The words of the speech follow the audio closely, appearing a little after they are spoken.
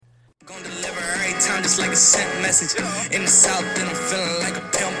Gonna deliver every time just like a sent message. In the south, then I'm feeling like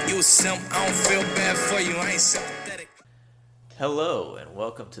a pimp. You a simp, I don't feel bad for you, I ain't sympathetic. Hello, and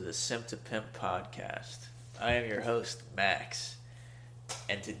welcome to the Simp to Pimp podcast. I am your host, Max,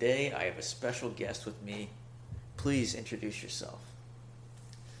 and today I have a special guest with me. Please introduce yourself.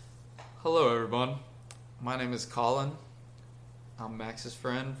 Hello, everyone. My name is Colin. I'm Max's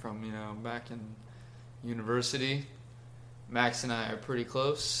friend from, back in university. Max and I are pretty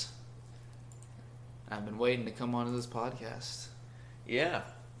close. I've been waiting to come onto this podcast. Yeah,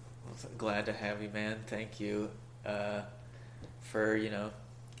 glad to have you, man. Thank you for,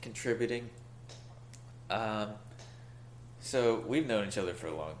 contributing. So we've known each other for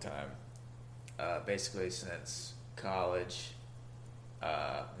a long time, basically since college.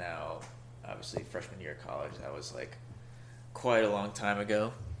 Now, obviously, freshman year of college, that was like quite a long time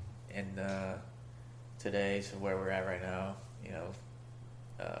ago. And today, so where we're at right now,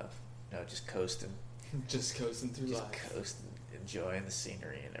 just coasting. Just coasting through life. Just coasting, enjoying the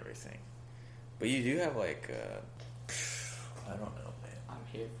scenery and everything. But you do have I don't know, man. I'm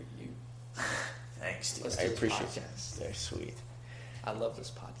here for you. Thanks, dude. Let's I do this appreciate it. podcast. They're sweet. I love this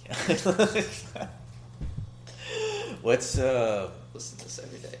podcast. What's Listen to this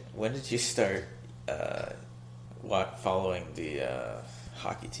every day. when did you start following the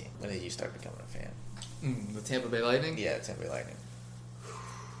hockey team? When did you start becoming a fan? The Tampa Bay Lightning? Yeah, Tampa Bay Lightning.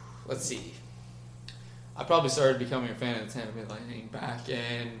 Let's see. I probably started becoming a fan of the Tampa Bay Lightning back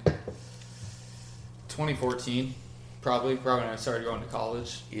in 2014. Probably when I started going to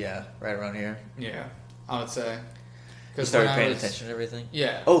college. Yeah, right around here. Yeah, I would say. You started paying attention to everything?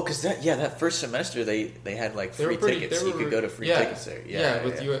 Yeah. Oh, because that first semester they had like free tickets. You could go to free tickets there.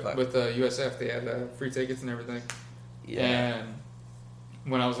 With USF they had free tickets and everything. Yeah. And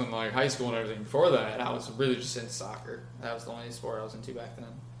when I was in like high school and everything before that, I was really just into soccer. That was the only sport I was into back then.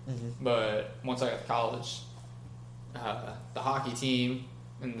 Mm-hmm. But once I got to college, the hockey team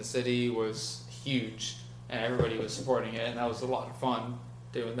in the city was huge, and everybody was supporting it, and that was a lot of fun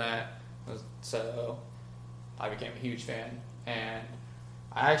doing that. So I became a huge fan, and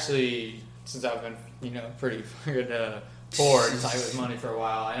I actually, since I've been pretty good poor and tight with money for a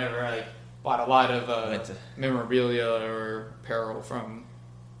while, I never bought a lot of memorabilia or apparel from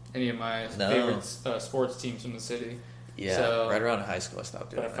any of my favorite sports teams from the city. Yeah, so, right around high school I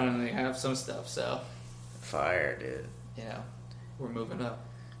stopped doing that. But I finally have some stuff, so. Fire, dude. We're moving up.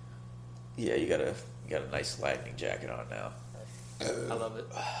 Yeah, you got a nice lightning jacket on now. I love it.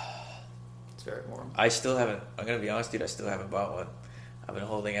 It's very warm. I still haven't, I'm going to be honest, dude, I still haven't bought one. I've been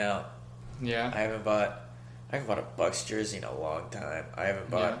holding out. Yeah. I haven't bought a Bucks jersey in a long time. I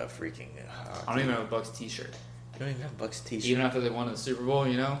haven't bought a freaking hockey. I don't even have a Bucks t-shirt. You don't even have a Bucks t-shirt? Even after they won the Super Bowl,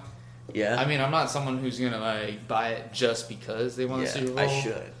 Yeah. I mean, I'm not someone who's going to buy it just because they won the Super Bowl. I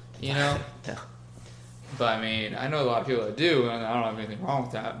should. No. But I mean, I know a lot of people that do, and I don't have anything wrong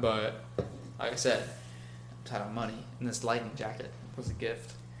with that, but like I said, I'm tight on money, and this lightning jacket was a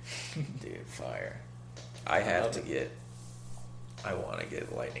gift. Dude, fire. I want to get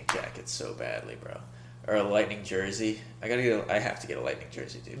a lightning jacket so badly, bro. Or a lightning jersey. I have to get a lightning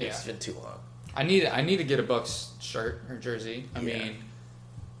jersey, dude. Yeah. It's been too long. I need to get a Bucks shirt or jersey. I mean,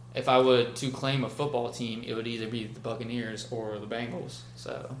 if I would to claim a football team, it would either be the Buccaneers or the Bengals.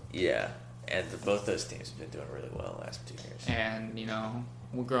 So yeah, and both those teams have been doing really well the last 2 years. And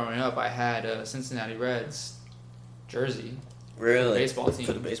growing up, I had a Cincinnati Reds jersey. Really? For the baseball team.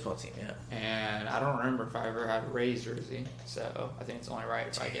 For the baseball team, yeah. And I don't remember if I ever had a Rays jersey, so I think it's only right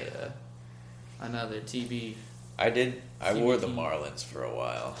if I get another TB. I did. I TB wore the team. Marlins for a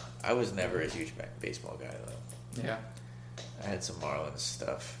while. I was never a huge baseball guy though. Yeah. I had some Marlins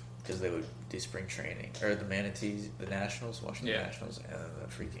stuff because they would do spring training, or the Manatees, the Nationals, Washington Nationals, and then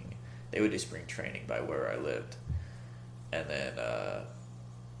they would do spring training by where I lived, and then the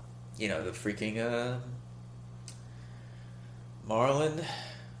freaking Marlin.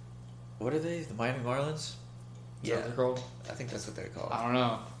 What are they? The Miami Marlins? Is that what they're called? I think that's what they're called. I don't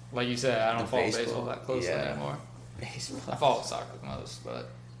know. Like you said, I don't follow baseball that closely yeah. anymore. Baseball. I follow soccer the most, but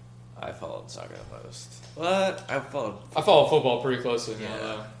I followed soccer the most. What? I followed football pretty closely now,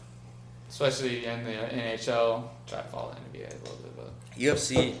 though. Especially in the NHL. Try to follow the NBA a little bit, but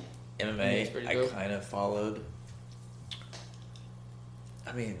UFC, Yeah, it's MMA. pretty I dope. kind of followed.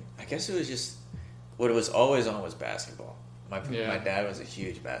 I mean, I guess it was just what it was always on was basketball. My dad was a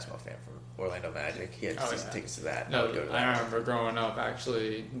huge basketball fan from Orlando Magic. He had season tickets to that. No, I would go to I that. remember growing up,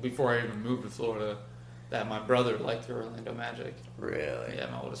 actually, before I even moved to Florida, that my brother liked the Orlando Magic. Really? Yeah,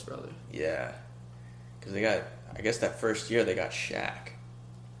 my oldest brother. Yeah. Because they got, I guess that first year they got Shaq.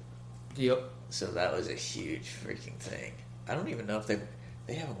 Yep. So that was a huge freaking thing. I don't even know if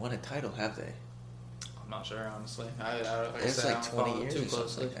They haven't won a title, have they? I'm not sure, honestly. Like I It's said, I like don't 20 follow it years too or something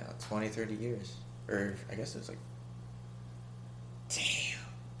closely. like now. 20, 30 years. Or I guess it was like... Damn.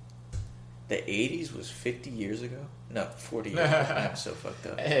 The 80s was 50 years ago? No, 40 years ago. I'm so fucked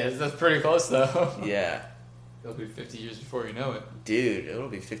up. Hey, that's pretty close, though. Yeah. It'll be 50 years before you know it. Dude, it'll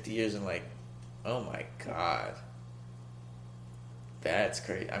be 50 years in like... Oh my god. That's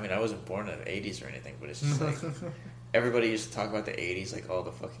crazy. I mean, I wasn't born in the 80s or anything, but it's just like... Everybody used to talk about the 80s like all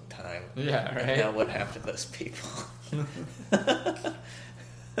the fucking time. Yeah, right? And now what happened to those people?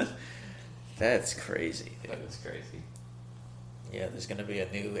 That's crazy. Dude. That is crazy. Yeah, there's gonna be a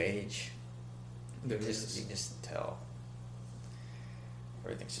new age. There You is. just tell.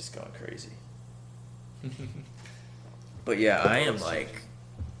 Everything's just going crazy. But yeah, I am like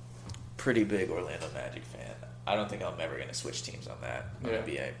pretty big Orlando Magic fan. I don't think I'm ever gonna switch teams on that on Yeah.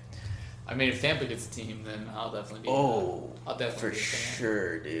 NBA. I mean, if Tampa gets a team, then I'll definitely be. Oh, I'll definitely for be a fan.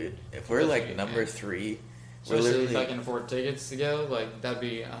 sure, dude. If we're Definitely like be a number fan. 3, we're Especially literally. if I can afford tickets to go, like that'd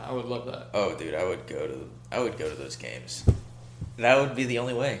be. I would love that. Oh, dude, I would go to those games. That would be the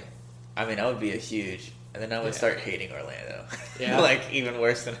only way. I mean, I would be a huge, and then I would Yeah. start hating Orlando. Yeah. Like even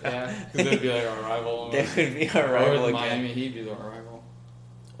worse than. Yeah, because they'd be like our rival. They would be our Or rival the again. Miami Heat be our rival.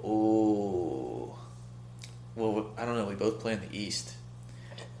 Ooh. Well, I don't know. We both play in the East.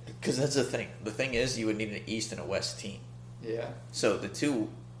 Because that's the thing. The thing is, you would need an East and a West team. Yeah. So the two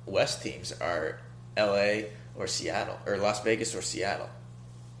West teams are L.A. or Seattle, or Las Vegas or Seattle.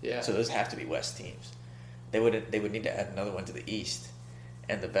 Yeah. So those have to be West teams. They would need to add another one to the East,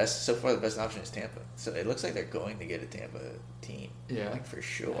 and the best option is Tampa. So it looks like they're going to get a Tampa team. Yeah. Like for Yeah,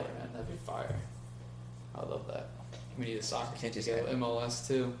 sure. man, that'd be fire. I love that. We need a soccer Can't team just to go have- MLS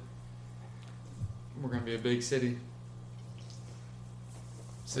too. We're gonna be a big city.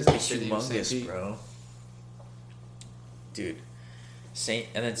 It's Sister city of St. humongous, Pete. bro. Dude,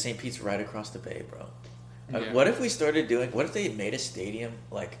 St. Pete's right across the bay, bro. Yeah. What if we started doing? What if they made a stadium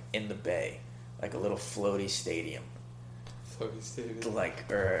like in the bay, like a little floaty stadium, Floaty stadium.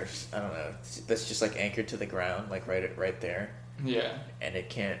 like or I don't know, that's just like anchored to the ground, like right there, Yeah. and it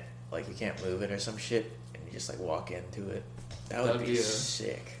can't like you can't move it or some shit, and you just like walk into it. That would That'd be be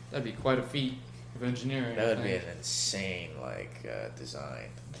sick. That'd be quite a feat of engineering. That I would be think. an insane like design.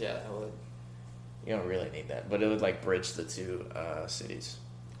 Yeah, that would. You don't really need that, but it would like bridge the two cities.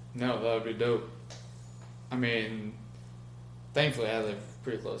 No, that would be dope. I mean, thankfully I live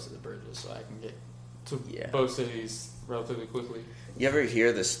pretty close to the bridges, so I can get to Yeah. both cities relatively quickly. You ever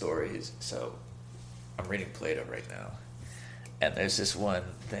hear the stories? So, I'm reading Plato right now, and there's this one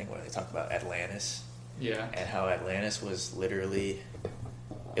thing where they talk about Atlantis Yeah. and how Atlantis was literally,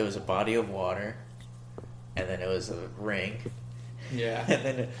 it was a body of water, and then it was a ring, Yeah. and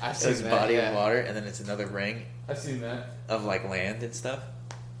then it I've was a seen that, body yeah. of water, and then it's another ring I've seen that. of like land and stuff.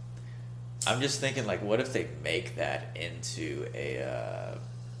 I'm just thinking, like, what if they make that into a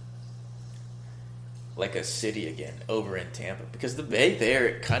like a city again over in Tampa? Because the bay there,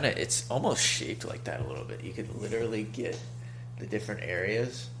 it's almost shaped like that a little bit. You could literally get the different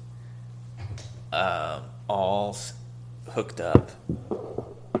areas all hooked up,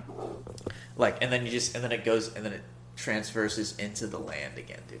 like, and then it transverses into the land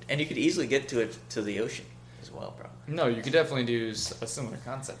again, dude. And you could easily get to the ocean as well, bro. No, you could definitely do a similar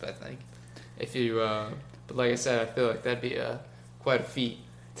concept, I think. If you, but like I said, I feel like that'd be quite a feat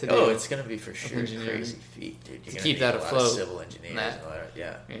to do. Oh, it's gonna be for sure a engineering. crazy feat, dude. You're To gonna keep need that a lot of afloat. civil engineers, That- and a lot of,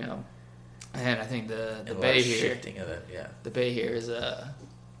 yeah, You know, and I think the and a lot bay of here, shifting of it, yeah. the bay here is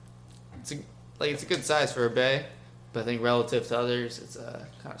it's a good size for a bay, but I think relative to others, it's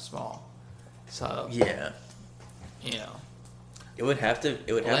kind of small. So Yeah, you know, it would have to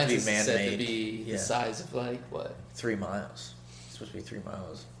be Atlantis is man-made. said to be yeah. the size of like what 3 miles. It's supposed to be 3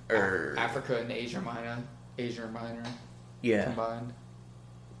 miles. Or Africa and Asia Minor yeah. combined.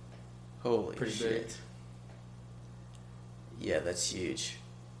 Holy Pretty shit. big. Yeah, that's huge.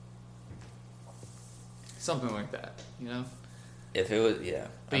 Something like that, you know. If it was, yeah.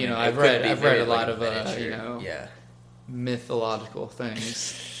 But I you mean, know, it I've could read be a very, lot like, of miniature, you know yeah. mythological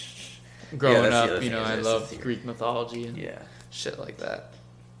things. Yeah, Growing that's the other up, you thing know, is I that's the loved theory. Greek mythology and Yeah, shit like that.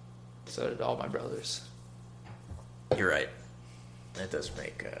 So did all my brothers. you're right. That does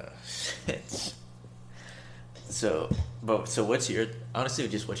make sense. So what's your what's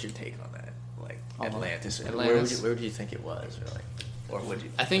your take on that? Like On Atlantis, Atlantis? Where would you think it was, or like, or would you?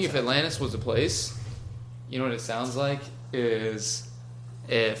 I think if Atlantis was a place, you know what it sounds like is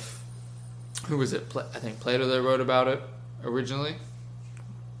if who was it? I think Plato that wrote about it originally.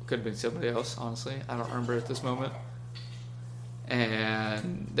 Could have been somebody else, honestly. I don't remember at this moment.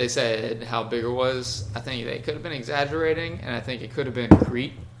 and they said how big it was. I think they could have been exaggerating, and I think it could have been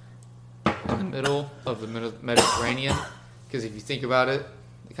Crete in the middle of the Mediterranean. Because if you think about it,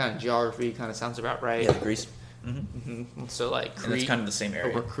 the kind of geography kind of sounds about right. Yeah, Greece. Mm-hmm. So like Crete, And it's kind of the same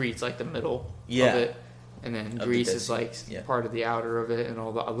area. where Crete's like the middle of Yeah. it, and then Of Greece the Dead is Sea. like Yeah. part of the outer of it, and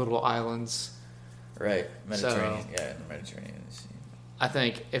all the little islands. Right. Mediterranean. So- Yeah, the Mediterranean. Sea. I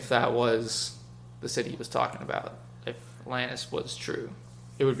think if that was the city he was talking about, if Atlantis was true,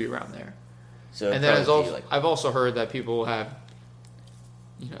 it would be around there. So it'd And then probably be I've also heard that people have,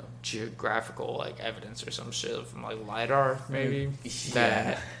 geographical like evidence or some shit from like lidar maybe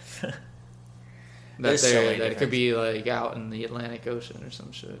that There's so many that it could different- be like out in the Atlantic Ocean or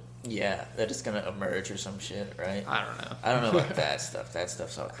some shit. Yeah, that it's gonna emerge or some shit, right? I don't know. I don't know about that stuff. That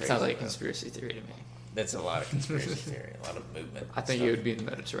stuff's all crazy. Sounds like a though. conspiracy theory to me. That's a lot of conspiracy theory, a lot of movement. I think stuff. it would be in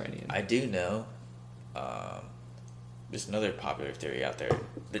the Mediterranean. I do know. There's another popular theory out there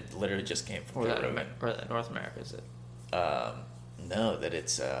that literally just came from or Joe that Rogan. or that North America is it? No, that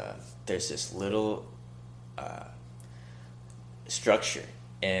it's there's this little structure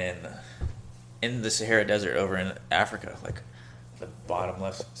in the Sahara Desert over in Africa, like the bottom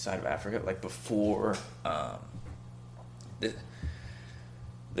left side of Africa, like before.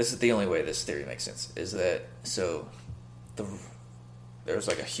 This is the only way this theory makes sense. Is that so? There was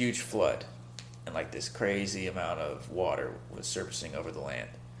like a huge flood, and like this crazy amount of water was surfacing over the land,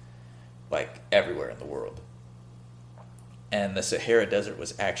 like everywhere in the world. And the Sahara Desert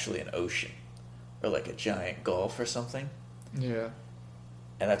was actually an ocean, or like a giant gulf or something. Yeah.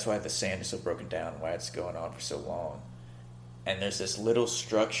 And that's why the sand is so broken down, why it's going on for so long. And there's this little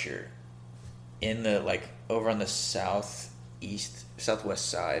structure in the, like, over on the southwest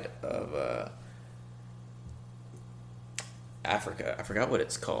side of Africa. I forgot what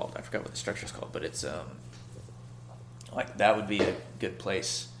it's called. I forgot what the structure's called, but it's, like, that would be a good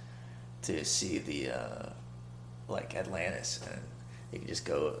place to see the, like, Atlantis, and you can just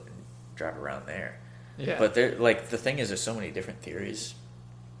go and drive around there. Yeah. But there, like, the thing is, there's so many different theories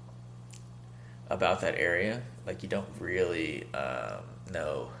about that area. Like, you don't really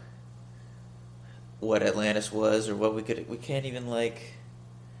know what Atlantis was or what we can't even, like,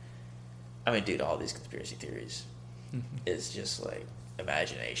 I mean, dude, all these conspiracy theories is just like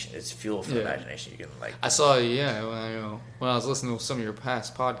imagination. It's fuel for imagination. You can, like, I saw, when I was listening to some of your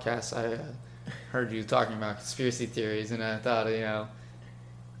past podcasts, I heard you talking about conspiracy theories, and I thought,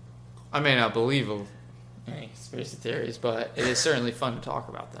 I may not believe any conspiracy theories, but it is certainly fun to talk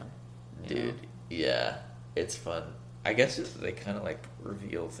about them. you know? dude, yeah, it's fun. I guess they kind of, like,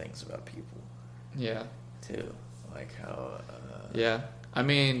 reveal things about people Yeah. too, like how Yeah. I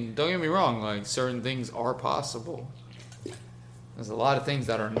mean, don't get me wrong, like, certain things are possible. There's a lot of things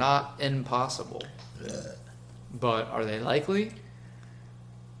that are not impossible. But are they likely?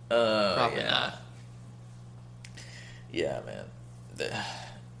 Probably yeah. not. Yeah, man.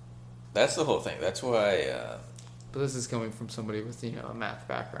 That's the whole thing. That's why. But this is coming from somebody with, a math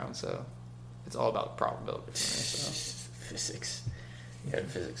background, so it's all about probability for me. So. Physics. You had a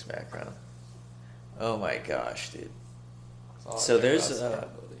physics background. Oh my gosh, dude. That's all I So care there's, about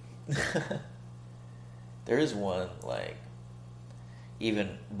is probability. There is one, like,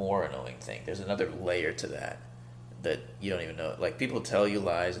 even more annoying thing. There's another layer to that you don't even know. Like, people tell you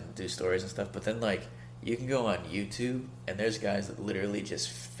lies and do stories and stuff, but then, like, you can go on YouTube and there's guys that literally just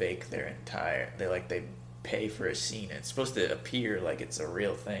fake their entire. They pay for a scene. And it's supposed to appear like it's a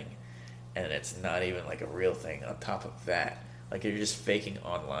real thing, and it's not even like a real thing. On top of that, like, you're just faking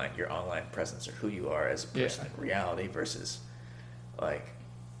your online presence, or who you are as a person in reality versus, like,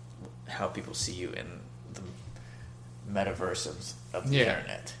 how people see you in the metaverse of the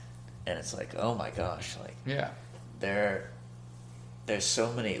internet. And it's like, oh my gosh, like, Yeah. there's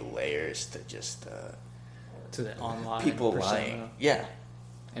so many layers to just To the online people persona. lying. Yeah,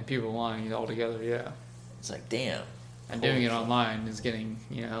 And people lying altogether, yeah. it's like, damn. And doing it online is getting,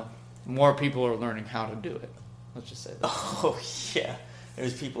 more people are learning how to do it. Let's just say that. Oh yeah,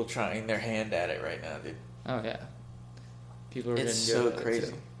 there's people trying their hand at it right now, dude. Oh, yeah. People are It's getting good so at crazy. it,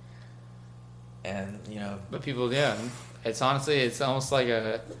 too. And But people, it's honestly, it's almost like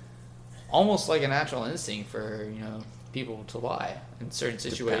a natural instinct for, people to lie in certain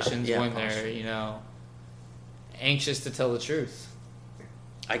situations when they're, anxious to tell the truth.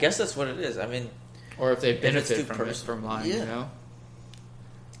 I guess that's what it is. I mean, Or if they it's benefit too from personal. from lying, Yeah.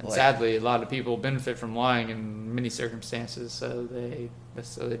 And Like- sadly, a lot of people benefit from lying in many circumstances, so they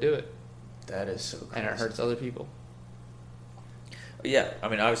do it, that is so crazy. and it hurts other people. Yeah, I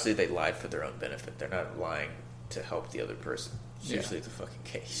mean, obviously they lied for their own benefit. They're not lying to help the other person. It's Yeah. usually the fucking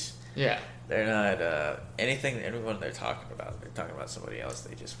case. Yeah. They're not anyone they're talking about somebody else.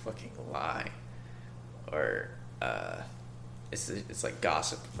 They just fucking lie, or it's like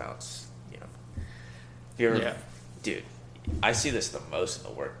gossip about, you know. If you're, Yeah. dude, I see this the most in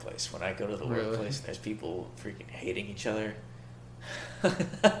the workplace. When I go to the Really? workplace, and there's people freaking hating each other.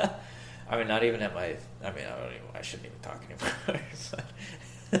 I mean, not even at my. I mean, I shouldn't even talk anymore.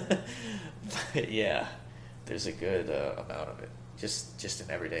 But yeah, there's a good amount of it. Just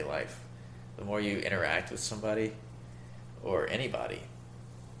in everyday life. The more you interact with somebody or anybody,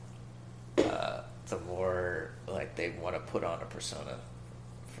 the more like they want to put on a persona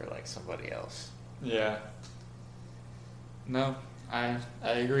for like somebody else. Yeah. No, I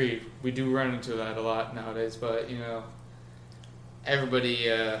agree. We do run into that a lot nowadays, but you know, everybody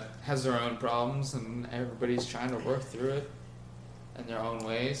has their own problems, and everybody's trying to work through it in their own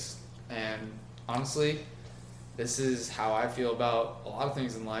ways. And honestly, this is how I feel about a lot of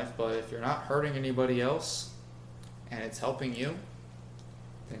things in life. But if you're not hurting anybody else, and it's helping you,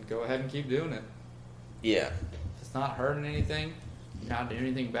 then go ahead and keep doing it. Yeah. If it's not hurting anything, you're not doing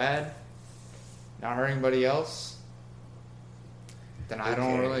anything bad, not hurting anybody else, then I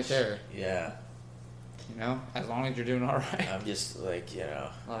don't really care. Yeah. You know, as long as you're doing all right. I'm just like, you know,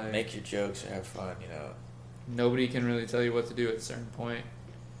 Like- make your jokes or have fun, you know. Nobody can really tell you what to do at a certain point,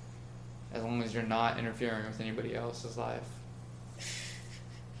 as long as you're not interfering with anybody else's life.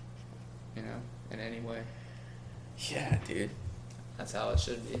 You know, in any way. Yeah, dude. That's how it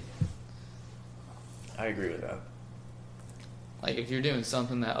should be. I agree with that. Like, if you're doing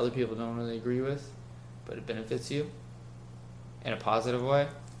something that other people don't really agree with, but it benefits you in a positive way,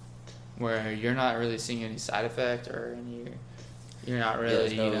 where you're not really seeing any side effect or you're not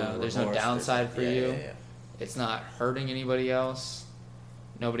really, there's no downside for you. Yeah. It's not hurting anybody else.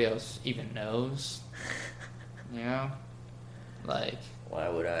 Nobody else even knows. You know? Like, Why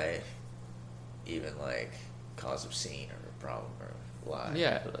would I even like cause a scene or a problem or lie?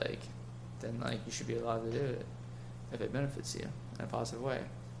 yeah, like, then like you should be allowed to do it if it benefits you in a positive way.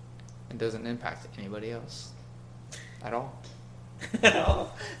 It doesn't impact anybody else at all.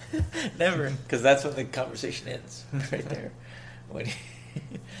 Never, because that's when the conversation ends, right there. When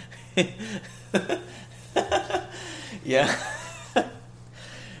yeah,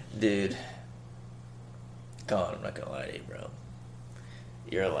 dude. Colin, I'm not gonna lie to you, bro.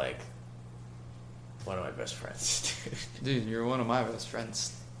 You're like one of my best friends, Dude, you're one of my best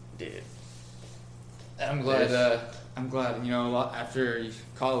friends. dude. I'm glad, you know, a lot after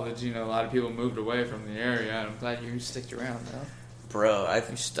college, you know, a lot of people moved away from the area, and I'm glad you stuck around, though. Bro,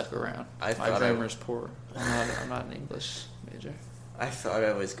 You stuck around. I My thought grammar's poor. I'm not an English major. I thought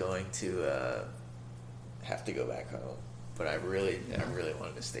I was going to have to go back home, but I really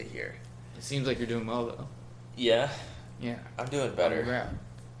wanted to stay here. It seems like you're doing well, though. Yeah, Yeah. I'm doing better.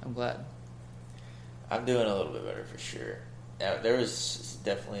 I'm glad. I'm doing a little bit better for sure. Now, there was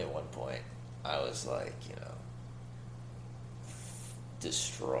definitely at one point I was like, you know,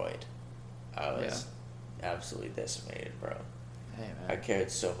 destroyed. I was absolutely decimated, bro. Hey, man. I cared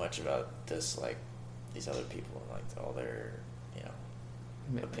so much about this, like, these other people and, like, all their, you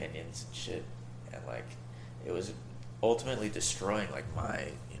know, opinions and shit. And, like, it was ultimately destroying, like, my,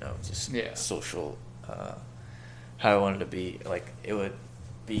 you know, just social, how I wanted to be. Like, it would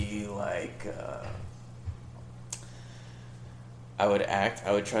be like, I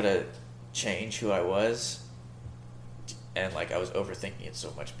would try to change who I was, and like I was overthinking it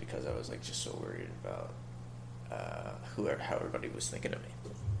so much because I was like just so worried about how everybody was thinking of me.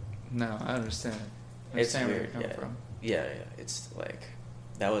 No, I understand. I It's understand where weird, you're coming from. Yeah, it's like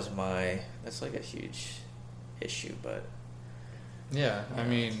that's like a huge issue, but Yeah, I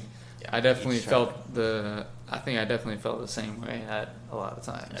mean, yeah, I definitely each time. I think I definitely felt the same way at a lot of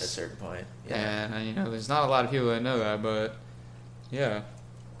times. At a certain point, yeah, And, you know, there's not a lot of people that know that, but, yeah.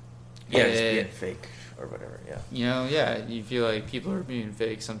 yeah, just It- being fake or whatever, yeah. You know, yeah, you feel like people are being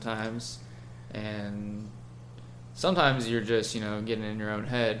fake sometimes, and sometimes you're just, you know, getting in your own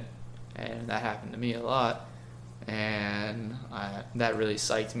head, and that happened to me a lot, and that really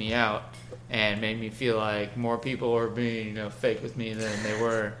psyched me out, and made me feel like more people are being, you know, fake with me than they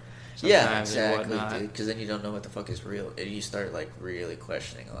were Yeah, sometimes and exactly, whatnot. dude. Because then you don't know what the fuck is real, and you start like really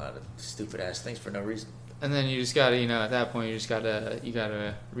questioning a lot of stupid ass things for no reason. And then you just gotta, you know, at that point, you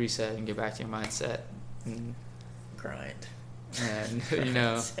gotta reset and get back to your mindset, and Grind. you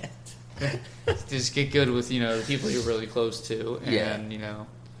know, just get good with, you know, the people you're really close to, and Yeah. you know,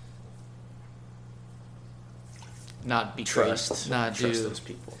 not be Trust crazy, not those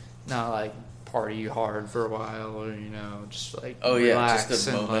people. not like party hard for a while, or you know, just like Oh relax yeah, just a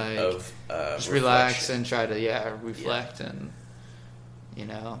and moment like of just relax reflection. and try to reflect and you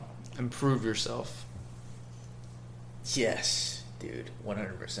know, improve yourself. Yes, dude,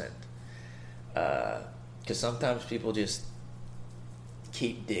 100%. Because sometimes people just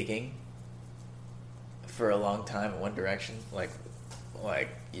keep digging for a long time in one direction. Like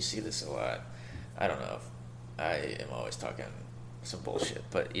you see this a lot. I don't know if I am always talking some bullshit,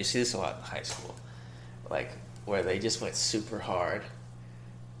 but you see this a lot in high school. Like, where they just went super hard.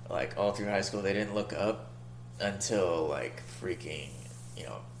 Like, all through high school, they didn't look up until, like, freaking,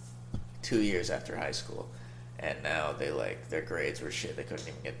 2 years after high school. And now they, like, their grades were shit. They couldn't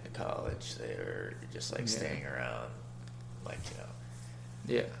even get into college. They were just, like, staying around, like,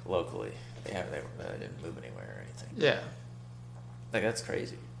 locally. They didn't move anywhere or anything. Yeah. Like, that's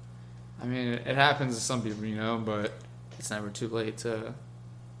crazy. I mean, it happens to some people, but it's never too late to...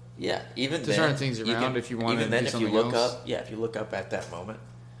 Yeah, even to turn things around if you want to do something else. If you look up at that moment,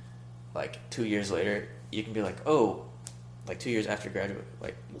 like 2 years later, you can be like, oh, like 2 years after you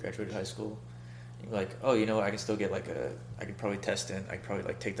graduated high school, you can be like, oh, I can still get I could probably test in, I could probably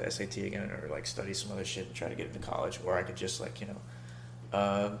like take the SAT again or like study some other shit and try to get into college, or I could just like,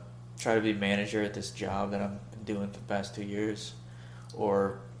 try to be manager at this job that I'm doing for the past 2 years,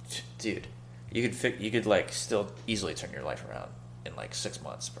 or, dude, you could like still easily turn your life around in like 6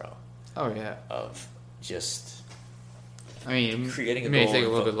 months, bro. Oh yeah. Of just, I mean, creating a it may goal take a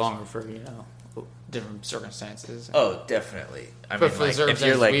and little bit focus. longer for different circumstances. Oh, definitely. I But mean, for the like, if you're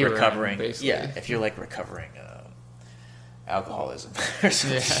circumstances like we were in, recovering, basically. if you're like recovering alcoholism or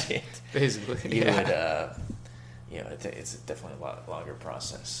some shit, basically, you would, it's definitely a lot longer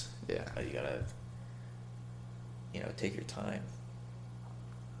process. Yeah. You gotta, take your time.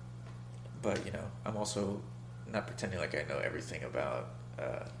 But I'm also not pretending like I know everything about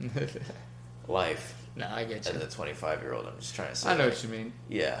life. No, I get you. As a 25-year-old, I'm just trying to say. I know what you mean.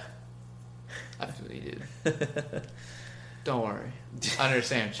 Yeah. I feel you, dude. Don't worry. I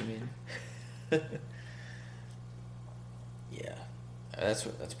understand what you mean. Yeah,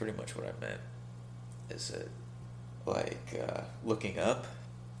 that's pretty much what I meant. Is it like looking up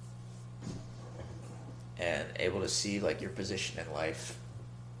and able to see like your position in life?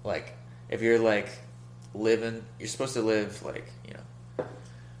 Like if you're like you're supposed to live like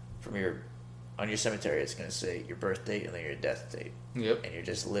from on your cemetery, it's gonna say your birth date and then your death date. Yep. And you're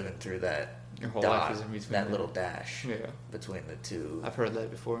just living through that Your whole dot, life is in between that there. little dash Yeah. between the two. I've heard that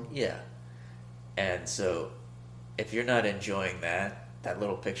before. Yeah. And so if you're not enjoying that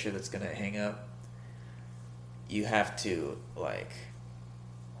little picture that's going to hang up, you have to, like,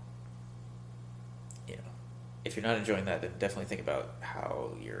 if you're not enjoying that, then definitely think about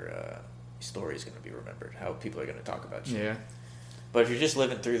how your story is going to be remembered, how people are going to talk about you. Yeah. But if you're just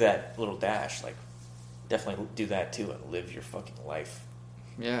living through that little dash, like, definitely do that too and live your fucking life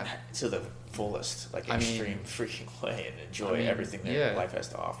Yeah. to the fullest, like, I mean- extreme freaking way and enjoy everything that yeah. life has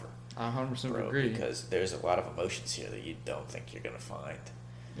to offer. I 100% Bro, agree. because there's a lot of emotions here that you don't think you're going to find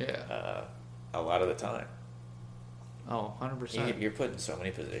Yeah. a lot of the time. Oh, 100%. You're put in so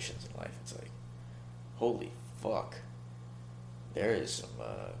many positions in life. It's like, holy fuck. There is some,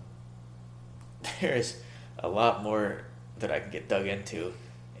 there is a lot more that I can get dug into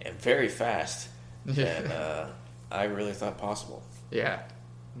and very fast than I really thought possible. Yeah.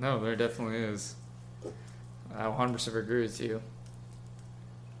 No, there definitely is. I 100% agree with you.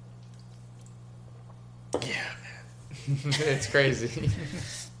 Yeah, man. It's crazy.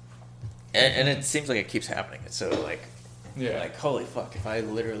 And it seems like it keeps happening. It's so like, Yeah. like, holy fuck, if I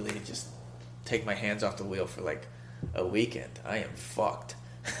literally just take my hands off the wheel for like a weekend, I am fucked.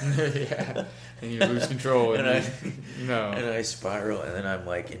 Yeah. And you lose control. And And I spiral, and then I'm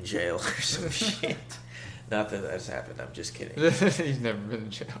like in jail or some shit. Not that that's happened. I'm just kidding. You've never been in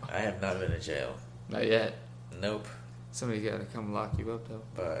jail. I have not been in jail. Not yet. Nope. Somebody got to come lock you up, though.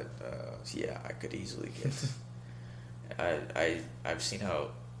 But yeah, I could easily get. I've seen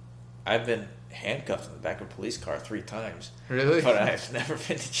how I've been handcuffed in the back of a police car 3 times. Really? But I've never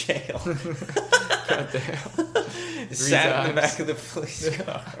been to jail. God damn. Sat in the times. back of the police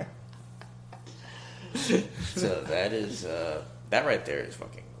car. So that is that right there is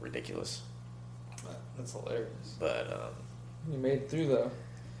fucking ridiculous. That's hilarious. But You made it through, though.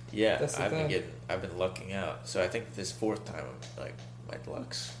 yeah, That's the I've thing. been lucking out. So I think this 4th time, like, my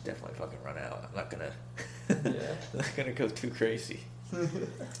luck's definitely fucking run out. I'm not gonna, Yeah. I'm not gonna go too crazy.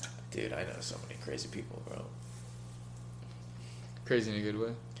 Dude, I know so many crazy people, bro. Crazy in a good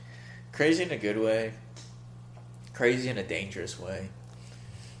way. Crazy in a good way. Crazy in a dangerous way.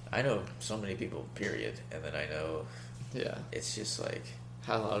 I know so many people, period. And then I know Yeah. it's just like,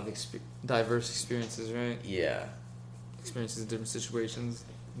 Had a lot of diverse experiences, right? yeah. Experiences in different situations.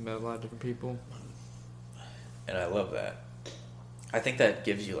 Met a lot of different people. And I love that. I think that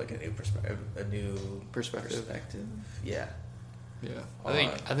gives you like a new perspective. Perspective. Yeah. Yeah.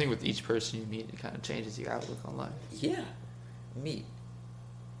 I think with each person you meet, it kind of changes your outlook on life. Yeah. Meet.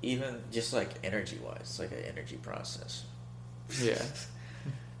 Even just like energy wise, it's like an energy process. Yeah.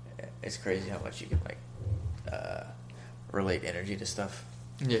 It's crazy how much you can like relate energy to stuff.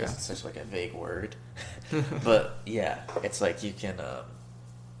 Yeah. It's such like a vague word. But yeah, it's like you can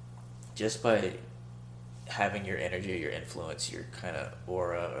just by having your energy, your influence, your kind of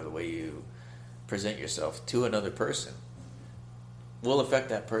aura, or the way you present yourself to another person will affect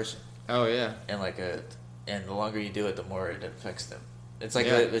that person. Oh yeah. And and the longer you do it, the more it affects them. It's like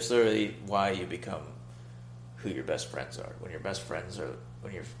Yeah. it's literally why you become who your best friends are. When your best friends are,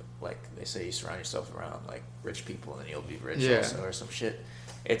 when you're like they say, you surround yourself around like rich people, and you'll be rich Yeah. also, or some shit.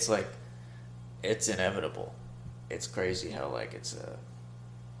 It's like it's inevitable. It's crazy how like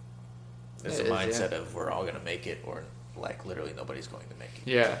there's a mindset of we're all gonna make it, or like literally nobody's going to make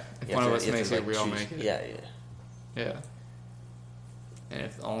it. Yeah. If You one have of to- us you have makes to, it, like, we all choose- make it. Yeah. Yeah. And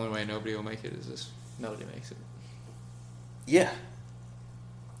if the only way nobody will make it is just nobody makes it. Yeah.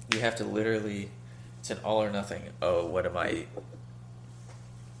 You have to literally, it's an all or nothing. Oh, what am I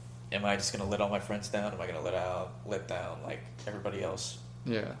just going to let all my friends down? Am I going to let down like everybody else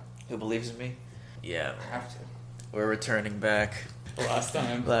Yeah. who believes in me? Yeah. Have to. We're returning back The last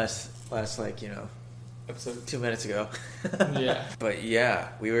time. last like, Episode 2 minutes ago. Yeah. But yeah,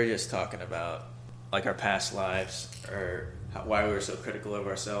 we were just talking about like our past lives, or why we were so critical of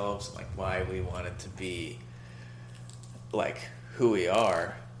ourselves, and like why we wanted to be like who we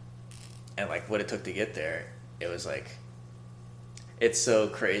are, and like what it took to get there. It was like, it's so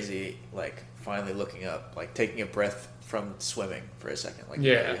crazy, like finally looking up, like taking a breath from swimming for a second. Like,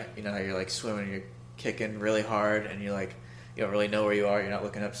 Yeah. you know how you're like swimming, you're kicking really hard, and you're like, you don't really know where you are, you're not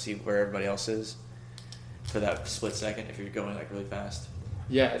looking up to see where everybody else is for that split second if you're going like really fast.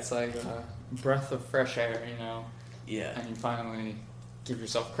 Yeah, it's like a breath of fresh air, Yeah. and you finally give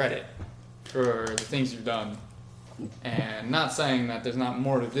yourself credit for the things you've done. And not saying that there's not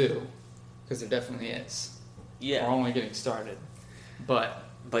more to do, because there definitely is. Yeah. We're only getting started. But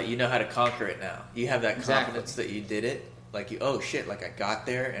But you know how to conquer it now. You have that Exactly. confidence that you did it. Like oh shit, like I got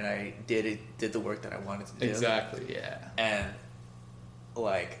there and I did the work that I wanted to do. exactly, yeah. And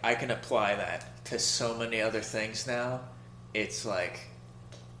like I can apply that to so many other things now. It's like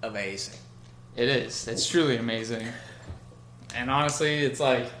amazing. It is. It's truly amazing. And honestly, it's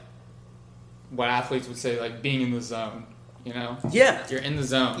like what athletes would say, like being in the zone, Yeah. You're in the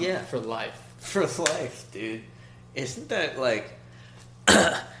zone Yeah. for life. For life, dude. Isn't that like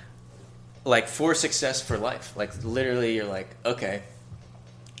like for success for life? Like literally you're like, okay,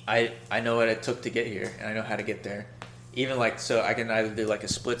 I know what it took to get here, and I know how to get there. Even like, so I can either do like a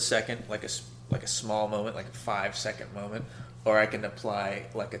split second, like a small moment, like a 5-second moment, or I can apply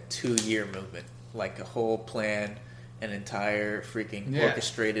like a 2-year movement, like a whole plan, an entire freaking Yeah.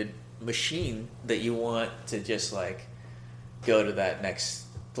 orchestrated machine that you want to just like go to that next,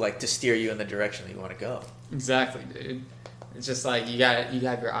 like to steer you in the direction that you want to go. Exactly, dude. It's just like you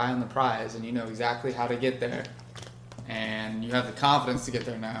have your eye on the prize, and you know exactly how to get there, and you have the confidence to get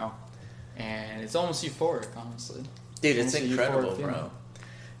there now, and it's almost euphoric, honestly. Dude, it's Almost a incredible, euphoric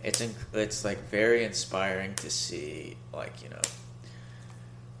feeling. bro. It's like very inspiring to see, like,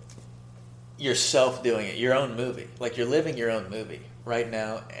 yourself doing it, your own movie. Like, you're living your own movie right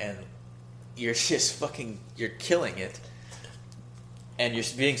now, and you're just you're killing it. And you're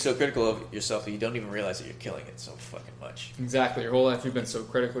being so critical of yourself that you don't even realize that you're killing it so fucking much. Exactly. Your whole life you've been so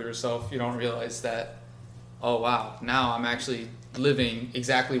critical of yourself, you don't realize that, oh wow, now I'm actually living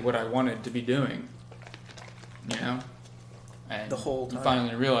exactly what I wanted to be doing. And The whole time. you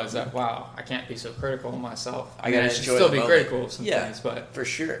finally realize that, wow, I can't be so critical of myself. I gotta should enjoy still the be moment. critical of some Yeah, things, but for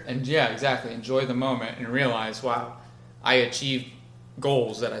sure. and yeah, exactly. Enjoy the moment and realize, wow, I achieved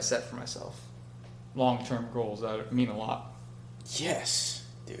goals that I set for myself. Long-term goals that mean a lot. Yes,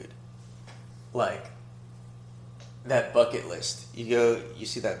 dude. Like, that bucket list. You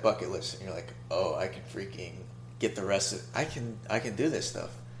see that bucket list, and you're like, oh, I can freaking get the rest of I can do this stuff.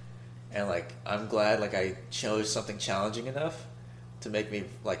 And, like, I'm glad, like, I chose something challenging enough to make me,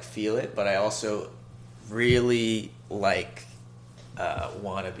 like, feel it, but I also really, like,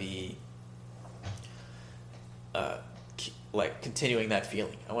 want to be, like, continuing that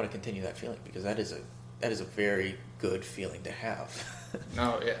feeling. I want to continue that feeling, because that is a very good feeling to have.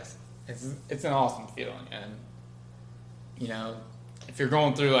 No, yes. It's an awesome feeling, and if you're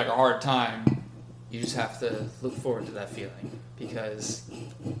going through like a hard time, you just have to look forward to that feeling, because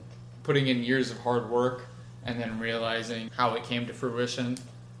putting in years of hard work and then realizing how it came to fruition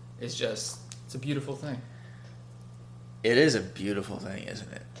is it's a beautiful thing. It is a beautiful thing,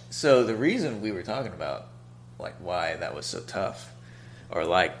 isn't it? So the reason we were talking about, like, why that was so tough, or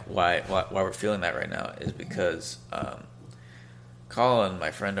like why we're feeling that right now, is because Colin,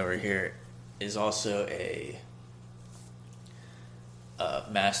 my friend over here, is also a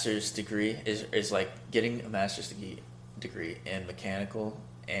master's degree. Is like getting a master's degree in mechanical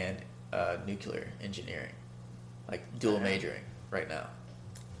and nuclear engineering, like dual majoring right now.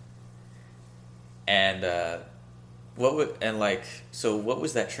 And what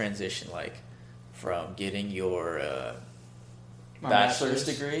was that transition like from getting your bachelor's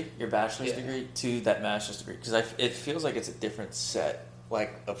degree to that master's degree? Because it feels like it's a different set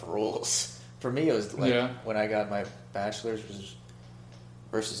like of rules. For me, it was like when I got my bachelor's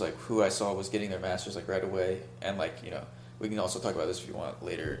versus like who I saw was getting their master's like right away, and like, you know, we can also talk about this if you want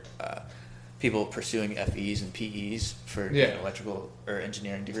later. People pursuing FEs and PEs for you know, electrical or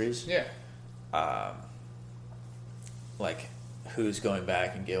engineering degrees. Yeah. Like who's going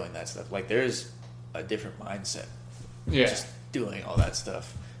back and doing that stuff. Like there's a different mindset. Yeah. Just doing all that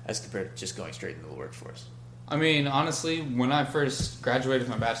stuff as compared to just going straight into the workforce. I mean, honestly, when I first graduated with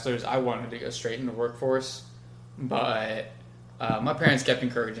my bachelor's, I wanted to go straight into the workforce, but my parents kept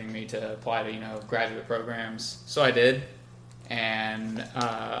encouraging me to apply to, you know, graduate programs, so I did. And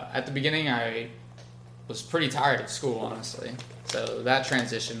at the beginning, I was pretty tired of school, honestly. So that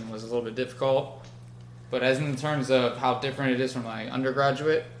transition was a little bit difficult. But as in terms of how different it is from like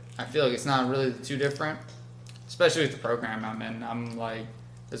undergraduate, I feel like it's not really too different, especially with the program I'm in. I'm like,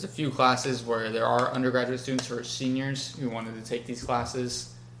 there's a few classes where there are undergraduate students who are seniors who wanted to take these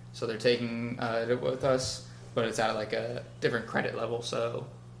classes, so they're taking it with us, but it's at like a different credit level, so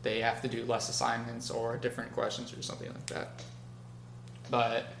they have to do less assignments or different questions or something like that.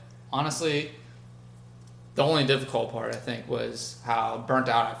 But honestly, the only difficult part, I think, was how burnt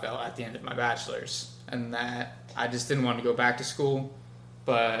out I felt at the end of my bachelor's, and that I just didn't want to go back to school.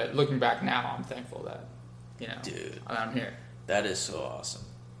 But looking back now, I'm thankful that, you know, dude, I'm here. That is so awesome,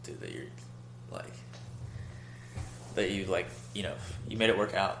 dude, that you're like, that you like, you know, you made it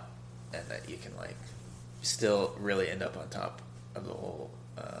work out, and that you can like still really end up on top of the whole,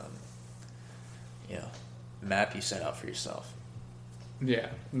 you know, map you set out for yourself. Yeah,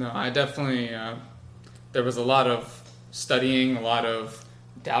 no, I definitely, there was a lot of studying, a lot of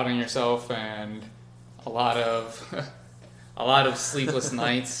doubting yourself, and a lot of a lot of sleepless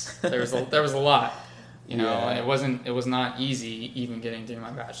nights. There was a lot, you know. Yeah. It was not easy even getting through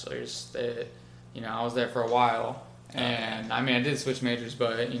my bachelor's. You know, I was there for a while, and I mean, I did switch majors,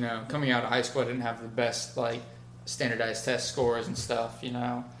 but you know, coming out of high school, I didn't have the best like standardized test scores and stuff, you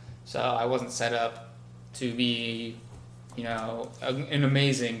know, so I wasn't set up to be, you know, an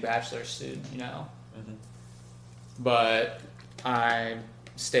amazing bachelor student, you know. Mm-hmm. But I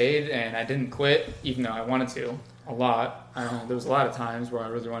stayed and I didn't quit, even though I wanted to a lot. There was a lot of times where I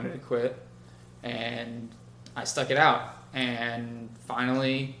really wanted to quit, and I stuck it out. And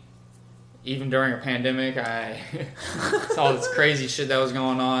finally, even during a pandemic, I saw this crazy shit that was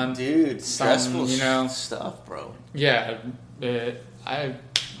going on. Dude, stressful, you know, stuff, bro. Yeah, I,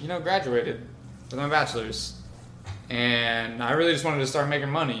 you know, graduated with my bachelor's, and I really just wanted to start making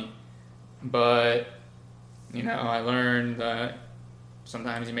money. But, you know, I learned that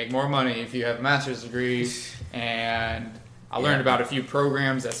sometimes you make more money if you have a master's degree, and I learned about a few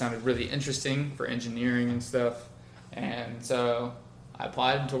programs that sounded really interesting for engineering and stuff, and so I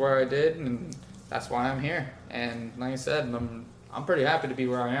applied to where I did, and that's why I'm here. And like I said, I'm pretty happy to be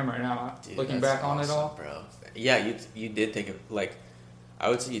where I am right now. Dude, looking back on it all, bro. Yeah, you did take it, like, I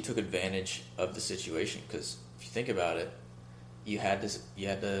would say you took advantage of the situation, because if you think about it, you had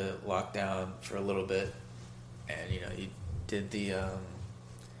to lock down for a little bit, and you know you did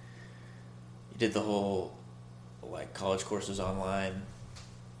the whole like college courses online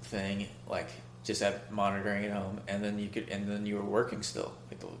thing, like just have monitoring at home, and then you were working still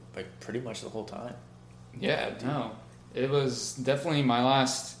like pretty much the whole time. Yeah, no, it was definitely my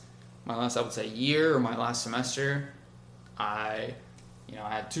last I would say year, or my last semester. I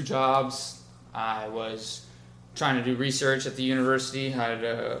had 2 jobs. I was trying to do research at the university. I had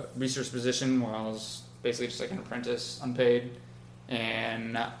a research position where I was basically just like an apprentice, unpaid.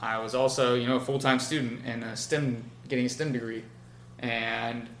 And I was also, you know, a full-time student in getting a STEM degree.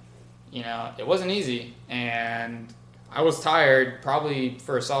 And, you know, it wasn't easy. And I was tired probably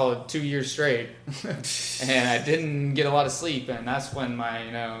for a solid 2 years straight. And I didn't get a lot of sleep. And that's when my,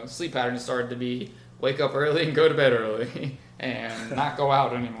 you know, sleep pattern started to be wake up early and go to bed early and not go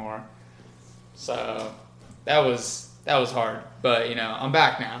out anymore. So that was hard. But, you know, I'm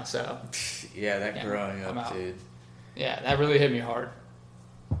back now, so. Yeah, growing up, dude. Yeah, that really hit me hard.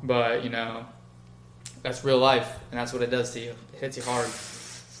 But, you know, That's real life, and that's what it does to you. It hits you hard.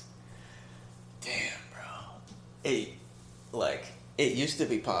 Damn, bro. It used to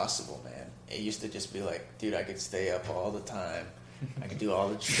be possible, man. It used to just be like, dude, I could stay up all the time. I could do all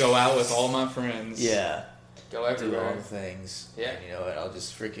the Go out with all my friends. Yeah. Go Do all everywhere. the things. Yeah. And you know what? I'll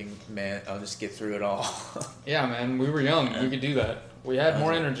just get through it all. Yeah, man. We were young. We could do that. We had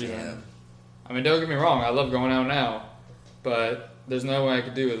more energy Damn. then. I mean, don't get me wrong. I love going out now, but there's no way I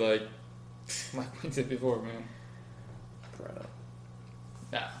could do it like we did before, man. Bro.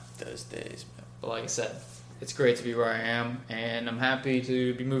 Nah. Those days, man. But like I said, it's great to be where I am, and I'm happy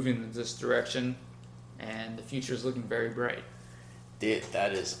to be moving in this direction, and the future is looking very bright. Dude,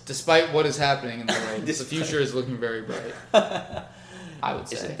 that is... Despite what is happening in the world, the Despite- future is looking very bright. I would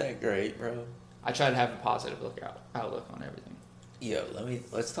say. Isn't that great, bro? I try to have a positive outlook on everything. Yo,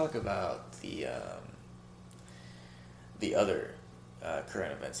 let's talk about the other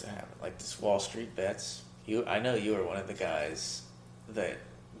current events that happened, like this Wall Street bets. I know you were one of the guys that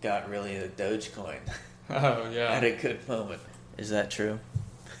got really into Dogecoin Oh yeah, at a good moment. Is that true?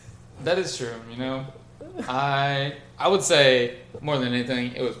 that is true. You know, I would say more than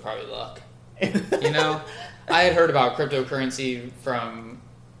anything, it was probably luck. You know, I had heard about cryptocurrency from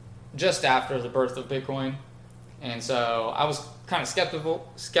just after the birth of Bitcoin, and so I was kind of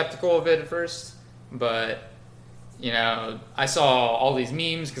skeptical of it at first. But you know, I saw all these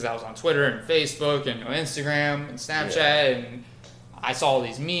memes because I was on Twitter and Facebook and Instagram and Snapchat, and I saw all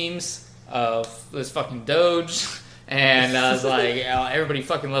these memes of this fucking Doge. And I was like, oh, everybody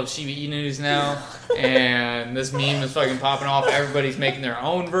fucking loves Shiba Inus now. And this meme is fucking popping off. Everybody's making their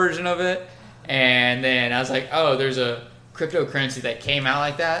own version of it. And then I was like, oh, there's a cryptocurrency that came out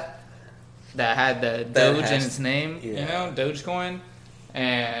like that had the Doge in its name, you know, Dogecoin.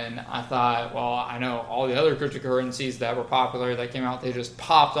 And I thought, well, I know all the other cryptocurrencies that were popular that came out, they just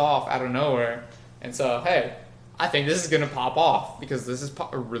popped off out of nowhere. And so, hey, I think this is going to pop off because this is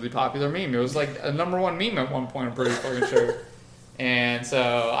a really popular meme. It was like a #1 meme at one point, I'm pretty fucking sure. And so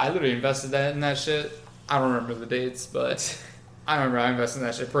I literally invested in that shit. I don't remember the dates, but I remember I invested in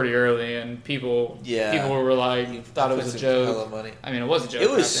that shit pretty early, and people were like, thought it was a joke. Money. I mean, it was a joke. It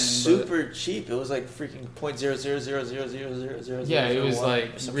was back then, super cheap. It was like freaking .000000000. yeah, it was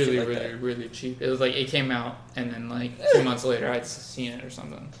like really, like really, that. really cheap. It was like it came out, and then like 2 months later, I'd seen it or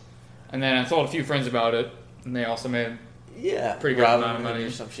something. And then I told a few friends about it, and they also made pretty good amount of money or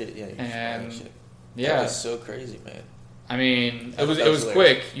some shit. Yeah, And shit. yeah, That was so crazy, man. I mean, That it was hilarious.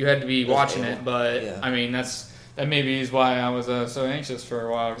 quick. You had to be It was watching able. it, but Yeah. I mean that maybe is why I was so anxious for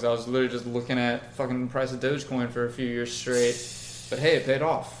a while, because I was literally just looking at fucking the price of Dogecoin for a few years straight. But hey, it paid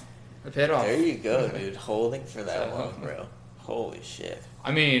off. It paid off. There you go, dude. Holding for that long, bro. Holy shit.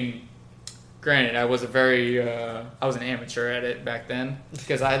 I mean, granted, I was I was an amateur at it back then,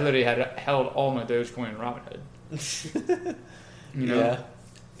 because I literally had held all my Dogecoin in Robinhood. You know?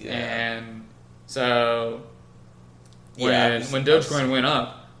 Yeah. And so Yeah, when Dogecoin went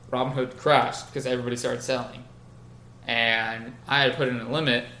up, Robinhood crashed because everybody started selling. And I had put in a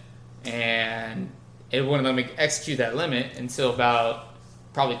limit, and it wouldn't let me execute that limit until about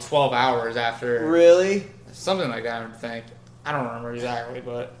probably 12 hours after. Really? Something like that, I would think. I don't remember exactly,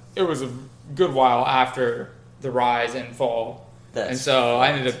 but it was a good while after the rise and fall. And so I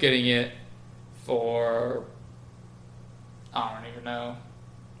ended up getting it for, I don't even know.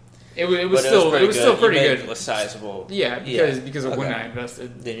 It was still pretty You made good. a sizable. Yeah, because of when I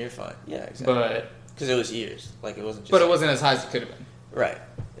invested. Then you're fine. Yeah, exactly. But because it was years, like it wasn't just. it wasn't as high as it could have been. Right.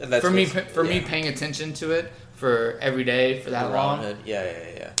 And that's Me yeah. paying attention to it for every day for that long. Robinhood.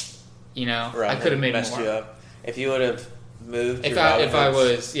 Yeah. You know, Robinhood I could have made messed more. you up if you would have moved. If to I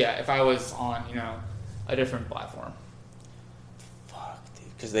Robinhood's- was on a different platform. Fuck,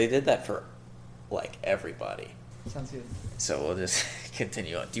 dude, because they did that for like everybody. Sounds good. So we'll just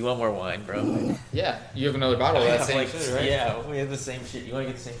continue on. Do you want more wine, bro? Yeah, you have another bottle of that same shit, right? Yeah, we have the same shit. You want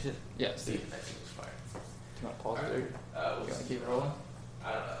to get the same shit? Yeah, Steve. Dude, that shit was fire. Do you want to pause it? Or We'll you want to keep it rolling?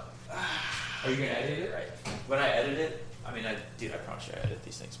 I don't know. Are you gonna edit it? Right. When I edit it, I promise you I edit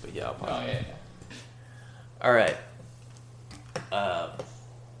these things, but yeah, I'll pause. Oh yeah. All right.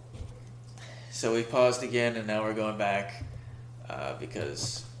 So we paused again, and now we're going back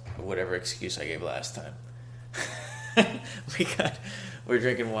because of whatever excuse I gave last time. We're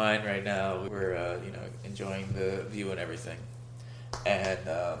drinking wine right now. We're enjoying the view and everything, and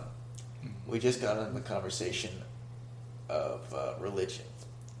we just got on the conversation of religion,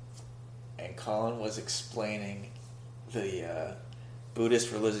 and Colin was explaining the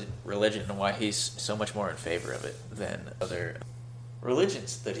Buddhist religion and why he's so much more in favor of it than other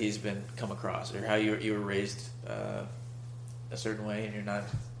religions that he's come across, or how you were raised a certain way and you're not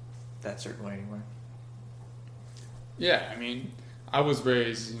that certain way anymore. Yeah, I mean, I was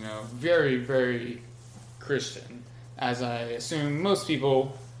raised, very, very Christian, as I assume most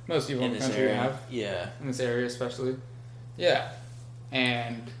people in the this country area. have. Yeah. In this area, especially. Yeah,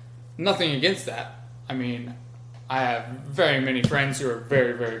 and nothing against that. I mean, I have very many friends who are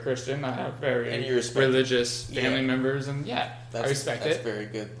very, very Christian. I have very And you respect religious family Yeah. members, and I respect that's it. very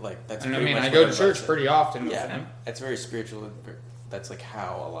good. Like that's. And I pretty mean, much I what go to everybody church said. pretty often with Yeah, them. that's very spiritual. And that's like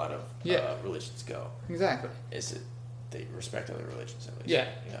how a lot of Yeah. religions go. Exactly. Is it they respect other religions at least? Yeah.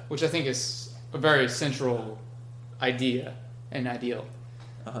 Yeah. Which I think is a very central idea and ideal.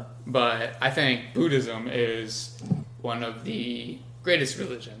 Uh-huh. But I think Buddhism is one of the greatest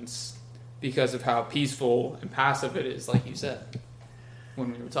religions because of how peaceful and passive it is, like you said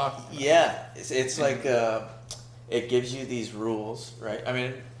when we were talking. About Yeah, it's like it gives you these rules, right? I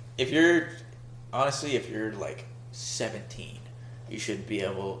mean, if you're like 17, you should be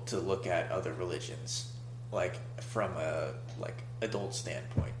able to look at other religions like from a like adult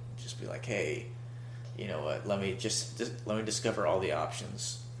standpoint. Just be like, hey, you know what? Let me discover all the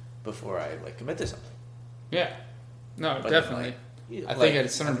options before I like commit to something. Yeah. No, But then, definitely. like, I think at a I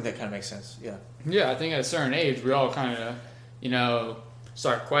certain think that kind of makes sense. Yeah. Yeah, I think at a certain age, we all kind of,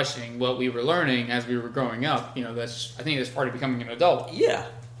 start questioning what we were learning as we were growing up. I think that's part of becoming an adult. Yeah.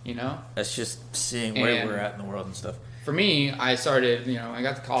 That's just seeing where And- we're at in the world and stuff. For me, I started, I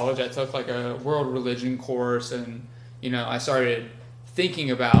got to college, I took like a world religion course, and, I started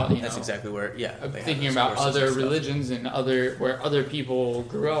thinking about, That's exactly where. Yeah. they have thinking those about courses other and stuff. religions and where other people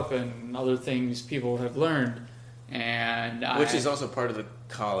grew up and other things people have learned. And Which is also part of the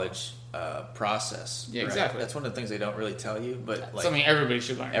college process. Yeah, right? exactly. That's one of the things they don't really tell you, but like something everybody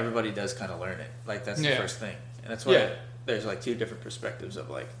should learn. everybody does kind of learn it. Like that's the Yeah. first thing, and that's why Yeah. there's like two different perspectives of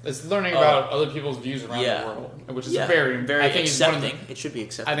like It's learning about other people's views around yeah. the world, which is yeah, very, very I think is one of accepting. the, It should be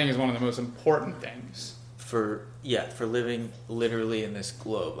accepting I think is one of the most important things. for living literally in this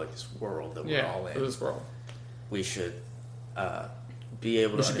globe, like this world that we're all for in. this world. We should be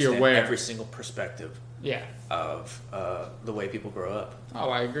able to We should be understand aware. every single perspective Yeah. of the way people grow up. Oh,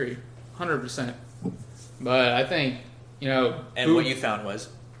 I agree, 100%. But I think And what you found was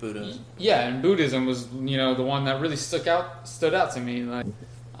Buddha. Yeah, and Buddhism was the one that really stood out to me. Like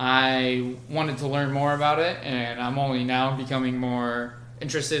I wanted to learn more about it, and I'm only now becoming more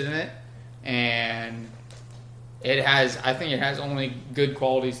interested in it. And I think it has only good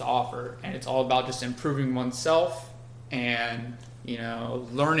qualities to offer, and it's all about just improving oneself and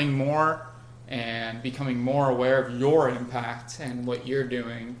learning more and becoming more aware of your impact and what you're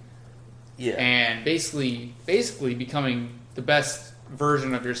doing, Yeah. and basically becoming the best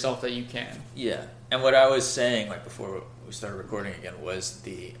version of yourself that you can. Yeah, and what I was saying, like before we started recording again, was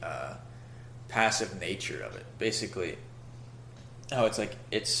the passive nature of it. Basically, how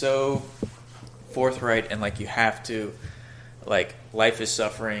it's so forthright, and like you have to, like life is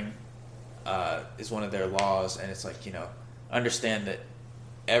suffering, is one of their laws, and it's like understand that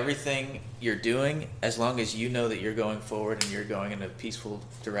everything you're doing, as long as you know that you're going forward and you're going in a peaceful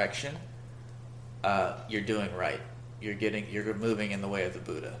direction, you're doing right. You're moving in the way of the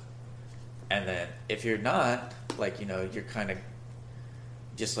Buddha. And then if you're not, like, you're kind of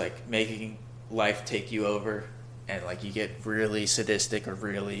just like making life take you over, and like you get really sadistic or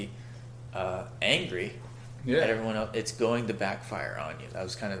really angry at everyone else, it's going to backfire on you.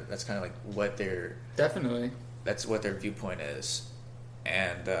 That's kind of like what that's what their viewpoint is.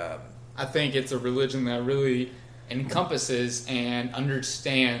 And I think it's a religion that really encompasses and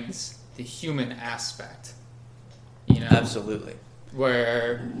understands the human aspect. absolutely.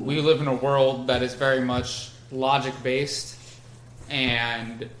 Where we live in a world that is very much logic based,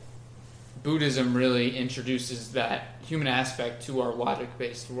 and Buddhism really introduces that human aspect to our logic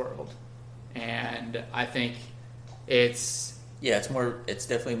based world. And I think it's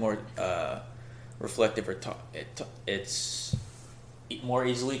definitely more reflective, or it's more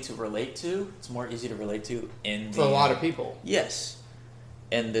easily to relate to. It's more easy to relate to for a lot of people. Yes,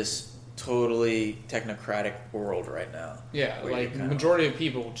 in this totally technocratic world right now. Yeah, where like you the majority of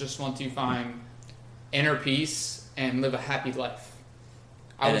people just want to find inner peace and live a happy life.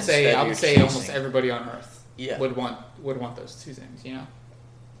 I And would say instead almost you're everybody on earth Yeah. would want those two things,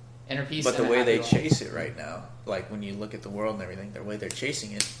 inner peace. But and the a way happy they life. chase it right now, like when you look at the world and everything, the way they're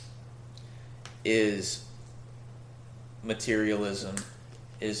chasing it is materialism,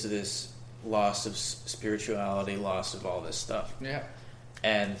 is this loss of spirituality, loss of all this stuff. Yeah.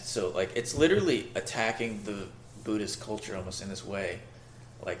 And so, like, it's literally attacking the Buddhist culture almost in this way.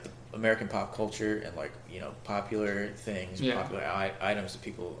 Like, the American pop culture and, like, popular things, Yeah. popular items that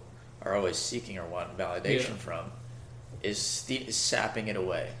people are always seeking or want validation from is sapping it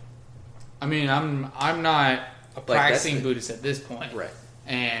away. I mean, I'm not a practicing Buddhist at this point. Right.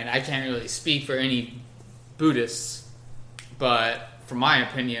 And I can't really speak for any Buddhists, but from my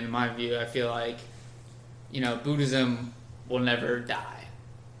opinion, my view, I feel like, Buddhism will never die.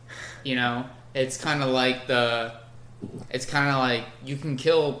 It's kind of like you can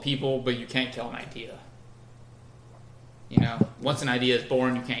kill people, but you can't kill an idea. Once an idea is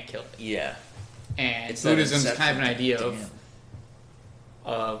born, you can't kill it. Yeah. And Buddhism is kind of an idea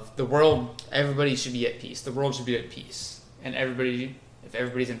of the world. Everybody should be at peace. The world should be at peace, and if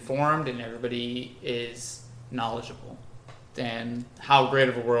everybody's informed and everybody is knowledgeable, then how great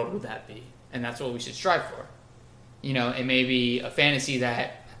of a world would that be? And that's what we should strive for. It may be a fantasy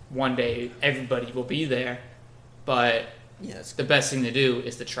that one day everybody will be there, but the best thing to do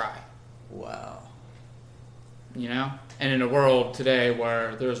is to try. Wow. And in a world today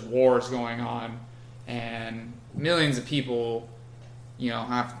where there's wars going on and millions of people,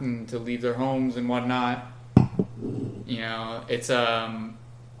 having to leave their homes and whatnot, it's a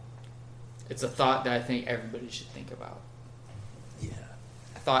thought that I think everybody should think about. Yeah.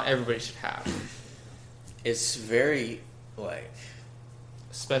 A thought everybody should have. It's very,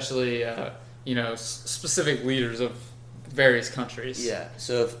 especially, specific leaders of various countries. Yeah,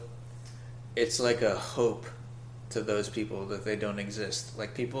 so if it's like a hope to those people that they don't exist.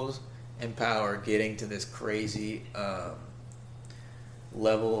 Like, people in power getting to this crazy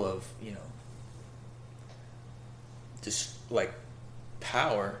level of, just,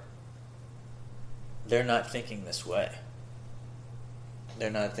 power, they're not thinking this way. They're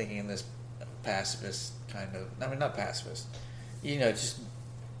not thinking in this pacifist kind of... I mean, not pacifist. Just...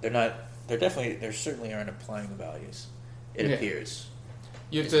 There certainly aren't applying the values. It appears.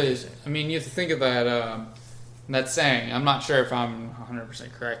 You have to think of that saying. I'm not sure if I'm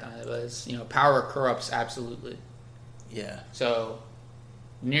 100% correct on it, but it's, power corrupts absolutely. Yeah. So,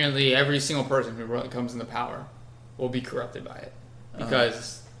 nearly every single person who comes into power will be corrupted by it.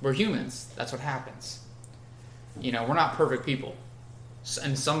 Because we're humans. That's what happens. We're not perfect people.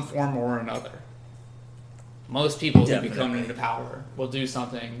 In some form or another. Most people who become into power will do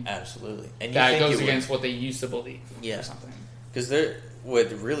something absolutely that goes against what they used to believe. Yeah. Or something. Because what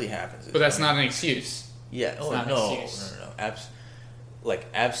really happens is... But that's not an excuse. Yeah. No.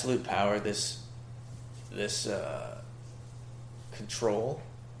 Absolute power, this control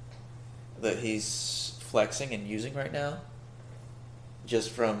that he's flexing and using right now, just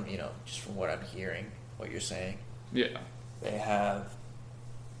from what I'm hearing, what you're saying. Yeah. They have,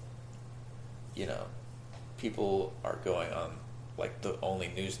 people are going on the only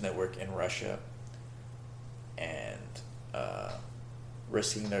news network in Russia and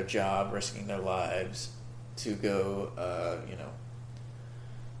risking their job, risking their lives to go,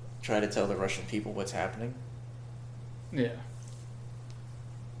 try to tell the Russian people what's happening. Yeah.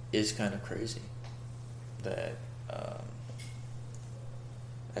 Is kind of crazy. That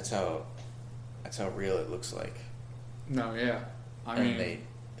that's how real it looks like. No, yeah. I mean, they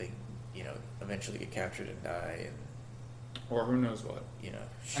eventually get captured and die, or who knows what.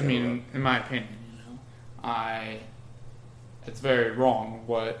 I mean, in my opinion, it's very wrong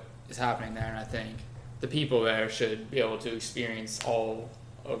what is happening there, and I think the people there should be able to experience all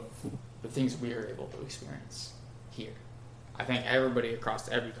of the things we are able to experience here. I think everybody across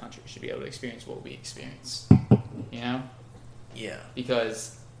every country should be able to experience what we experience. Yeah.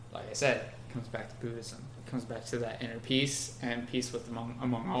 Because, like I said, it comes back to Buddhism. It comes back to that inner peace and peace with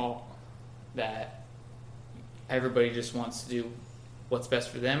among all. That everybody just wants to do what's best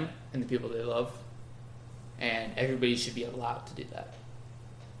for them and the people they love, and everybody should be allowed to do that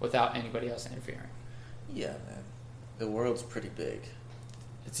without anybody else interfering. Yeah, man. The world's pretty big.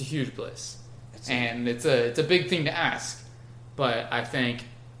 It's a huge place, and it's a big thing to ask. But I think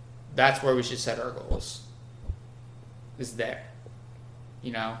that's where we should set our goals. Is there.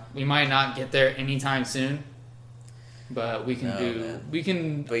 We might not get there anytime soon, but we can we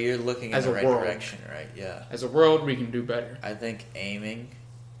can. But you're looking in the right direction, right? Yeah. As a world, we can do better. I think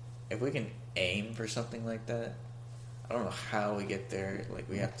if we can aim for something like that, I don't know how we get there.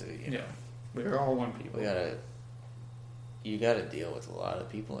 We have to, we're all one people. You gotta deal with a lot of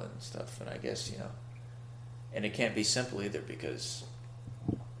people and stuff, and I guess, and it can't be simple either, because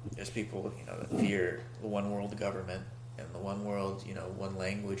there's people, that fear the one world government and the one world, one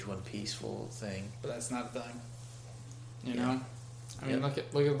language, one peaceful thing. But that's not a thing. I mean, look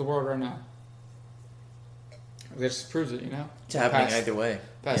at the world right now. This proves it, It's happening either way.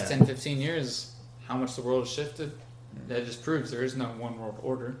 Past 10, 15 years, how much the world has shifted. That just proves there is no one world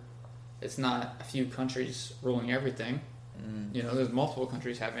order. It's not a few countries ruling everything. There's multiple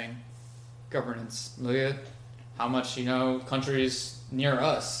countries having governance. Look at how much, countries near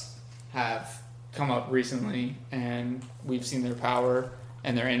us have come up recently, and we've seen their power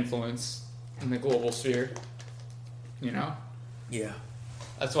and their influence in the global sphere. You know? Yeah.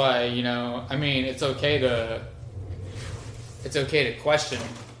 That's why, I mean, it's okay to question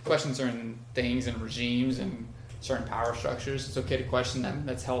certain things and regimes and certain power structures. It's okay to question them.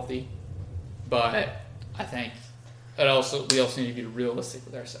 That's healthy. But I think we also need to be realistic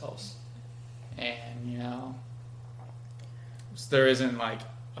with ourselves. And, there isn't like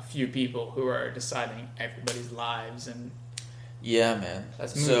a few people who are deciding everybody's lives, and yeah, man.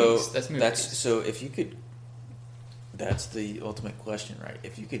 That's movies. So if you could, that's the ultimate question, right?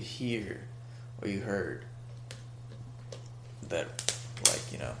 If you could hear or you heard that, like,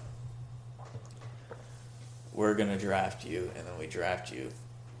 we're gonna draft you, and then we draft you,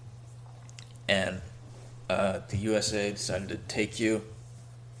 and the USA decided to take you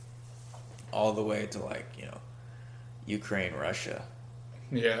all the way to, like, Ukraine, Russia,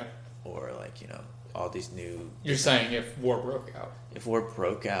 yeah, or like, all these new. You're saying if war broke out. If war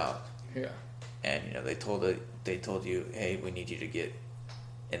broke out, yeah, and they told you, hey, we need you to get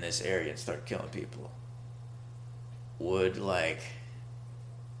in this area and start killing people. Would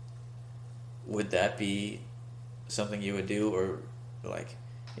that be something you would do, or like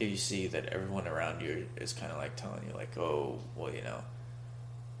if you see that everyone around you is kind of like telling you like, oh, well,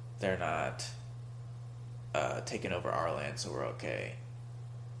 they're not taking over our land, so we're okay.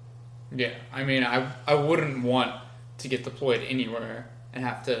 Yeah, I mean, I wouldn't want to get deployed anywhere and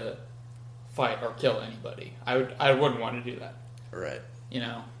have to fight or kill anybody. I wouldn't want to do that. Right.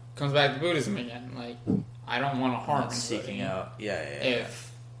 Comes back to Buddhism again. Like, I don't want to harm anybody. Seeking out. Yeah.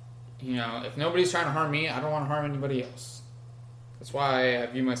 If nobody's trying to harm me, I don't want to harm anybody else. That's why I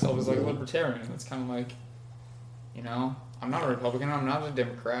view myself as like a libertarian. It's kind of like, I'm not a Republican, I'm not a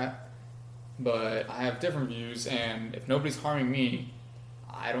Democrat, but I have different views, and if nobody's harming me,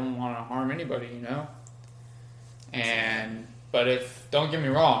 I don't want to harm anybody, But don't get me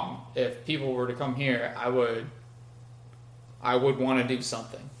wrong, if people were to come here, I would want to do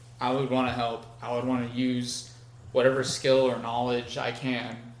something. I would want to help. I would want to use whatever skill or knowledge I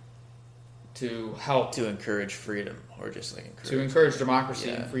can to help. To encourage freedom, or just like encourage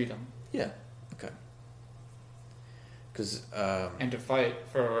democracy and freedom. Yeah. Okay. Because and to fight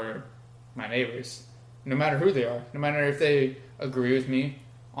for my neighbors, no matter who they are, no matter if they agree with me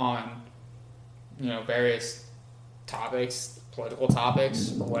on, various topics, political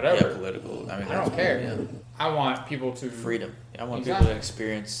topics, or whatever. Yeah, political. I don't care. Yeah. I want people to freedom. I want exactly. people to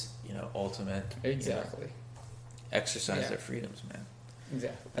experience, ultimate exactly exercise their freedoms, man.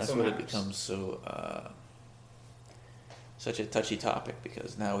 Exactly. That's what it becomes so such a touchy topic,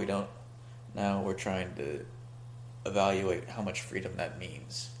 because now we're trying to evaluate how much freedom that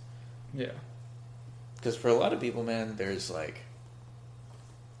means. Yeah. Because for a lot of people, man, there's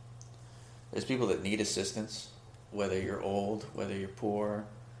people that need assistance, whether you're old, whether you're poor,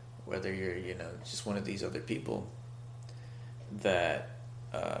 whether you're, just one of these other people that,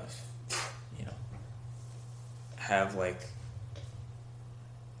 have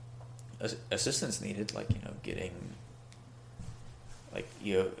assistance needed, getting,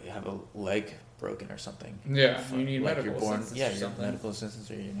 you have a leg broken or something. Yeah, you need medical assistance. Yeah, you have medical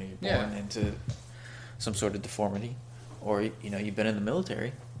assistance, or you're born into some sort of deformity, or you've been in the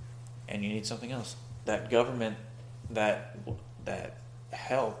military, and you need something else. That government, that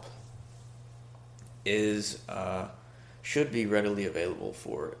help is should be readily available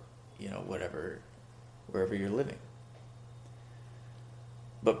for wherever you're living.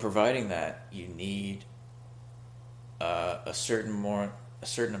 But providing that, you need a certain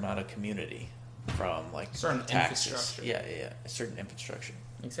amount of community from certain taxes. Infrastructure. Yeah, a certain infrastructure.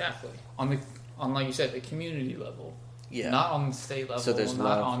 Exactly. On like you said, the community level. Yeah. Not on the state level. So there's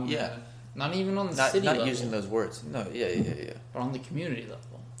not love. on not even on the city not level. Not using those words. No. Yeah. But on the community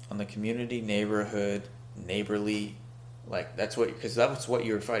level. On the community, neighborhood, neighborly, that's what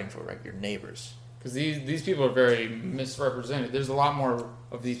you were fighting for, right? Your neighbors. Because these people are very misrepresented. There's a lot more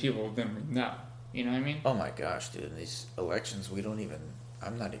of these people than we know. You know what I mean? Oh my gosh, dude! In these elections,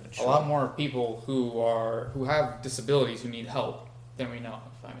 I'm not even sure. A lot more people who have disabilities who need help than we know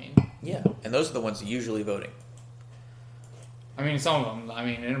of. I mean. Yeah, and those are the ones usually voting. I mean, some of them. I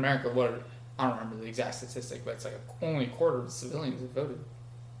mean, in America, I don't remember the exact statistic, but it's only a quarter of the civilians have voted.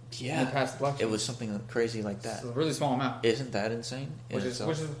 Yeah, in the past election. It was something crazy like that. It's a really small amount. Isn't that insane? Which is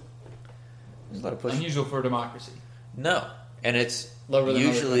There's a lot of push. Unusual for a democracy. No, and it's lower than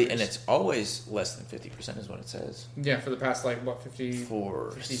usually, and it's always less than 50% is what it says. Yeah, for the past 50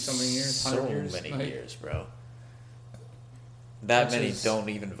 something years, 100 years, so many years, bro. That many don't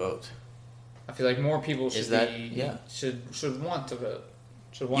even vote. I feel like more people should should want to vote.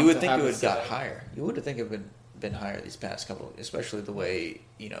 You would think it would have got higher. You would have think it would have been higher these past couple, especially the way,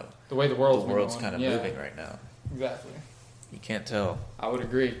 the way the world's kind of moving right now. Exactly. You can't tell. I would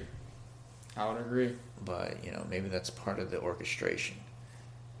agree. But, maybe that's part of the orchestration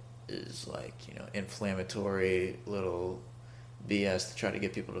is like, inflammatory little BS to try to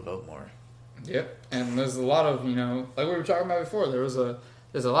get people to vote more. Yep. And there's a lot of, like we were talking about before, there's a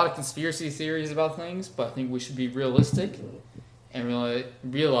lot of conspiracy theories about things, but I think we should be realistic and really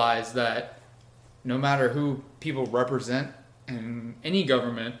realize that no matter who people represent in any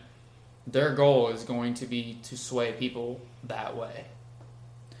government, their goal is going to be to sway people that way.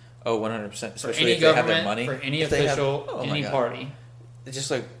 Oh, 100%. Especially for any if they have government, their money. for any official, any God. party. It's just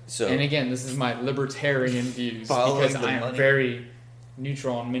like, so. And again, this is my libertarian views because I am very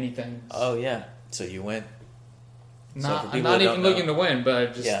neutral on many things. Oh, yeah. So you went. I'm not even looking to win,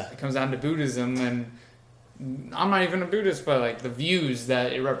 but it comes down to Buddhism, and I'm not even a Buddhist, but like the views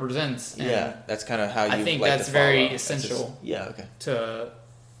that it represents. And that's kind of how you. I think like that's to very follow. essential. Okay. To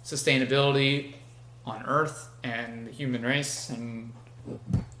sustainability on Earth and the human race and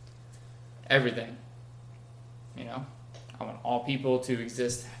everything. I want all people to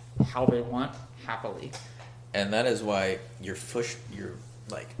exist how they want, happily. And that is why you're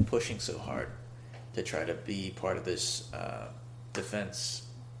pushing so hard to try to be part of this defense,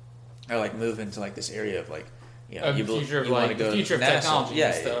 or like move into like this area of like, the future of technology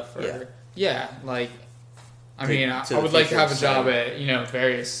and stuff. I would like to have a job at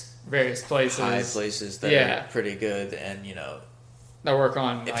various places, high places that are pretty good, and that work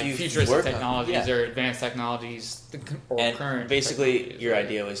on futuristic technologies or advanced technologies or and current. Basically, your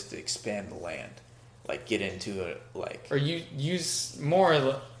idea was to expand the land, like get into it, like or you use more.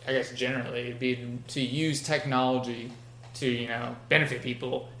 I guess generally it'd be to use technology to benefit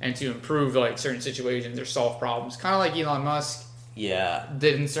people and to improve like certain situations or solve problems, kind of like Elon Musk.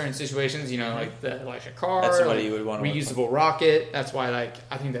 Did in certain situations, like the electric car. That's what you would want. Reusable rocket. That's why,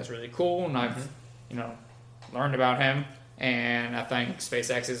 I think that's really cool, and I've, learned about him. And I think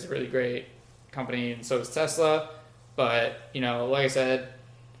SpaceX is a really great company, and so is Tesla. But like I said,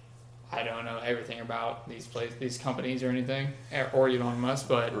 I don't know everything about these companies or anything, or Elon Musk.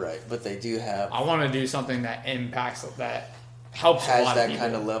 But but they do have. I want to do something that impacts, that helps a lot of people.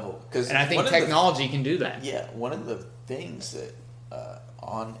 Kind of level, and I think technology can do that. Yeah, one of the things that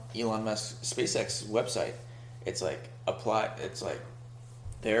on Elon Musk's SpaceX website, it's like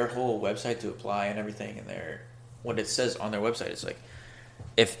their whole website to apply and everything, and what it says on their website is like,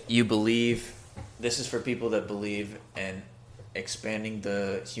 if you believe, this is for people that believe in expanding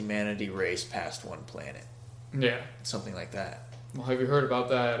the humanity race past one planet. Yeah. Something like that. Well, have you heard about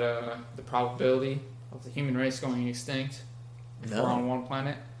that, the probability of the human race going extinct if we're on one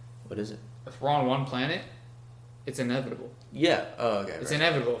planet? What is it? If we're on one planet, it's inevitable. Yeah. Oh, okay. It's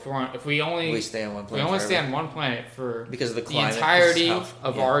inevitable. If we stay on one planet. We only stay on one planet for because of the entirety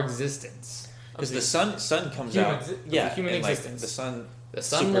of our existence. Because the sun comes out. Human existence. The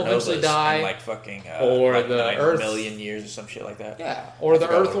sun will eventually die. In like fucking or the 9 Earth, million years or some shit like that. Yeah. Or the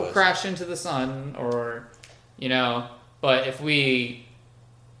Earth will crash into the sun, or But if we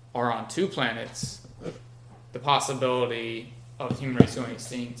are on two planets, the possibility of human race going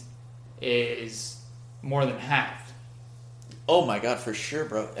extinct is more than half. Oh my god, for sure,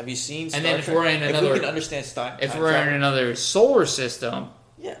 bro. Have you seen Star And then Trek? if we're in another, if we can understand we're in another solar system,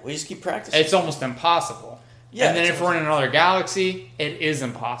 we just keep practicing. It's almost impossible. Yeah. And then if we're in another galaxy, it is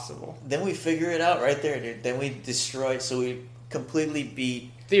impossible. Then we figure it out right there, dude. Then we destroy it, so we completely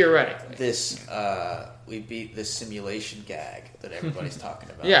beat theoretically this. We beat this simulation gag that everybody's talking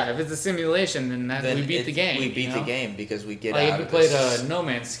about. Yeah, if it's a simulation, then we beat the game. We beat the game because we get out of if we played No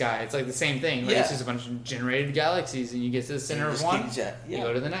Man's Sky, it's like the same thing. Like, it's just a bunch of generated galaxies, and you get to the center of one, you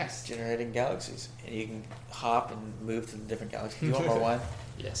go to the next. Generating galaxies. And you can hop and move to the different galaxies. Do you want more wine?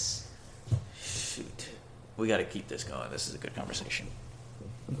 Yes. Shoot. We got to keep this going. This is a good conversation.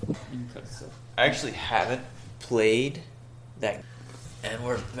 I actually haven't played that. And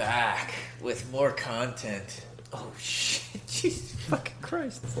we're back with more content. Oh, shit. Jesus fucking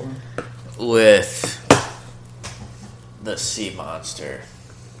Christ. With the sea monster.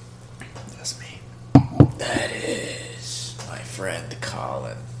 That's me. That is my friend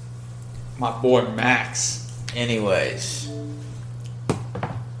Colin. My boy Max. Anyways,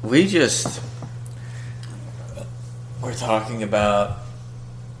 we're talking about,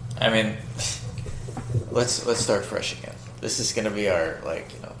 let's start fresh again. This is going to be our,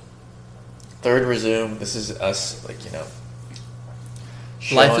 third resume. This is us,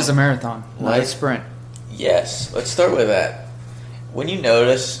 life is a marathon, not a sprint. Yes. Let's start with that. When you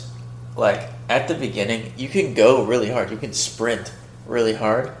notice, at the beginning, you can go really hard. You can sprint really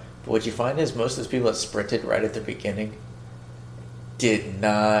hard. But what you find is most of those people that sprinted right at the beginning did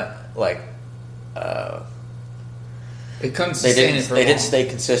not like. They couldn't They sustain didn't. it for They long. didn't stay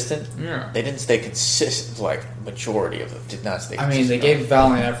consistent. Yeah. They didn't stay consistent. Like majority of them did not stay. I consistent. mean, they gave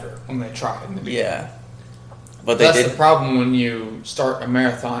valiant effort when they tried in the beginning. Yeah, but they That's did. the problem when you start a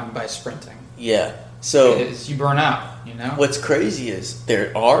marathon by sprinting. Yeah. So Is you burn out. You know. what's crazy is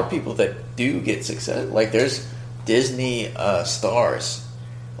there are people that do get success. Like there's Disney stars,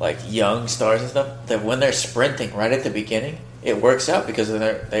 like young stars and stuff, that when they're sprinting right at the beginning, it works out because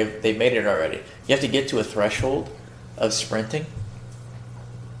they made it already. You have to get to a threshold of sprinting,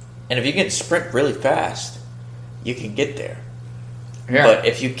 and if you can sprint really fast, you can get there. Yeah. But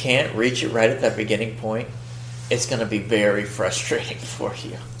if you can't reach it right at that beginning point, it's going to be very frustrating for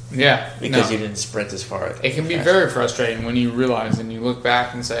you Yeah. because no. you didn't sprint as far. It can be fast. very frustrating when you realize and you look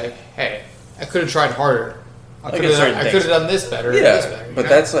back and say, "Hey, I could have tried harder. I Like could in certain have things. done this better. Or Yeah, this better." you but know?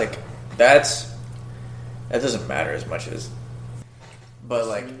 that doesn't matter as much as. But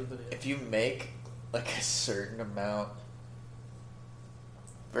like, if you make like a certain amount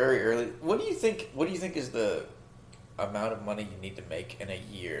very early, what do you think? What do you think is the amount of money you need to make in a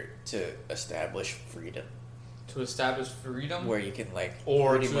year to establish freedom, to establish freedom, where you can like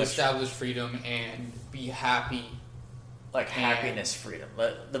or pretty to much establish freedom and be happy. like and- happiness freedom?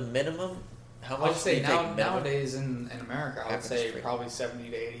 The minimum. How I much would say do you think minimum? nowadays in America, I would Happiness say freedom. probably 70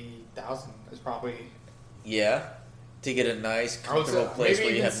 to 80,000 is probably, Yeah, to get a nice, I would say comfortable place maybe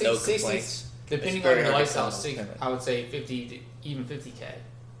where you even have no 60s, complaints. depending It's on very your hard to lifestyle. come independent. I would say 50 to even 50K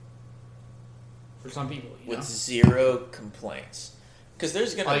for some people. You With know? zero complaints, because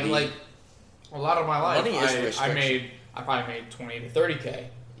there's gonna be like a lot of my life, Money is a I restriction. probably made 20 to 30K.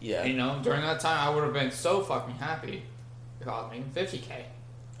 yeah. You know, during that time, I would have been so fucking happy if I was making 50K.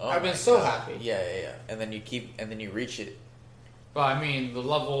 Oh I've been my so God. happy. Yeah, and then you reach it. But I mean, the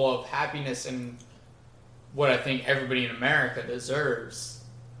level of happiness and what I think everybody in America deserves,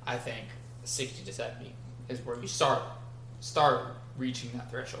 I think 60 to 70 is where you start reaching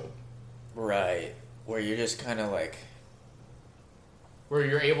that threshold, Right, where you're just kind of like where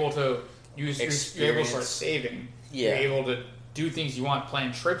you're able to you're able to start Experience. saving. Yeah. You're able to do things you want,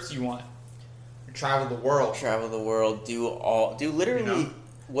 plan trips you want, travel the world, travel the world, do literally You know?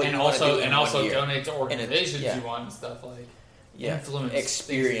 what and you want to also do in and also 1 year. donate to organizations yeah. you want and stuff like Yeah, influence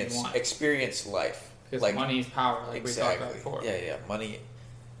experience things you want. experience life. Because Like money is power, like we talked exactly. about before. Yeah.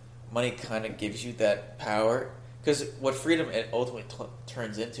 Money kind of gives you that power because what freedom it ultimately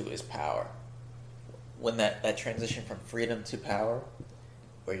turns into is power. When that transition from freedom to power,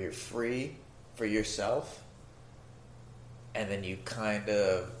 where you're free for yourself, and then you kind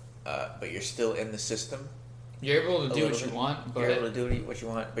of, but you're still in the system. You're able to A do little what you bit. want, but You're able to do what you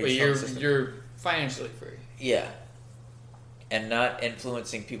want, but, but you're you're still in the system. you're financially free. Yeah. And not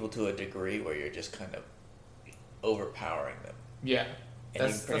influencing people to a degree where you're just kind of overpowering them. Yeah. And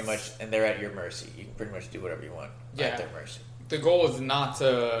you can pretty much, and they're at your mercy. You can pretty much do whatever you want Yeah. at their mercy. The goal is not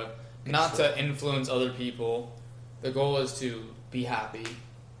to influence other people. The goal is to be happy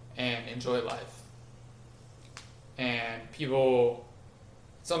and enjoy life. And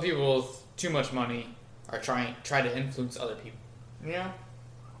some people with too much money are try to influence other people. You know?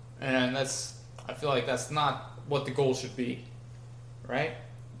 And I feel like that's not what the goal should be. Right?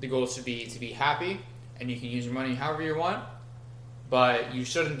 The goal should be to be happy, and you can use your money however you want, but you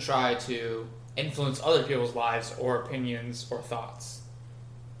shouldn't try to influence other people's lives or opinions or thoughts.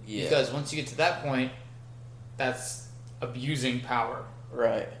 Yeah. Because once you get to that point, that's abusing power.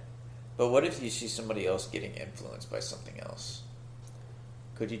 Right. But what if you see somebody else getting influenced by something else?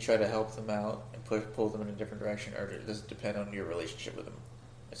 Could you try to help them out and pull them in a different direction, or does it depend on your relationship with them?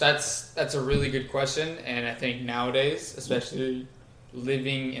 That's a really good question, and I think nowadays, especially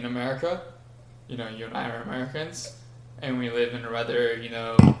living in America, you know, you and I are Americans, and we live in a rather, you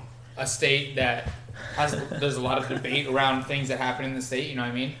know, a state that there's a lot of debate around things that happen in the state, you know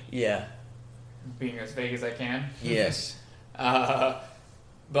what I mean? Yeah. Being as vague as I can. Yes.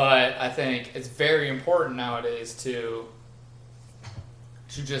 But I think it's very important nowadays to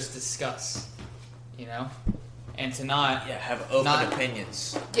just discuss, you know, and to not. Yeah, have open Not-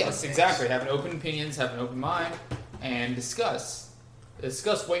 opinions. Yes, exactly. Have an open opinions, have an open mind, and discuss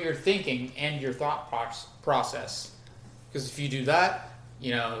what you're thinking and your thought process. Because if you do that,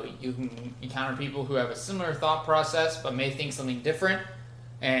 you know, you can encounter people who have a similar thought process but may think something different,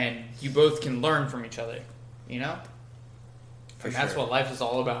 and you both can learn from each other. You know, and that's sure. what life is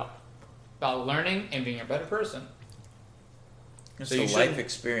all about learning and being a better person. It's So a you life shouldn't-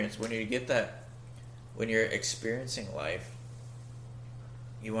 experience. When you're experiencing life,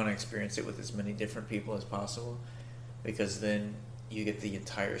 you want to experience it with as many different people as possible, because then you get the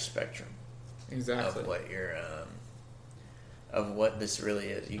entire spectrum Exactly. of what you're of what this really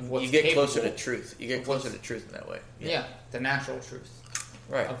is. You What's get closer to capable truth. You get closer to truth in that way. Yeah, the natural truth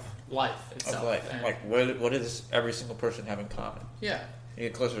Right. of life itself. Of life. And- Like what does every single person have in common? yeah, You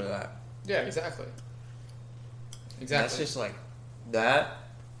get closer to that. yeah, exactly. And Exactly. that's just like that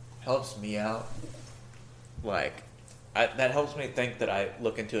helps me out. Like that helps me think that I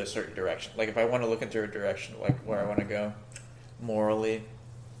look into a certain direction. Like if I want to look into a direction, like where I want to go, morally,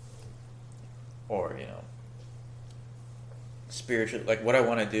 or spiritually, like what I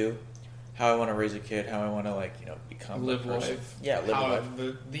want to do, how I want to raise a kid, how I want to become live a person. life. Yeah, live How life.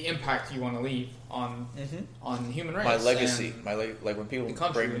 the impact you want to leave on on the human race. My legacy, and like when people the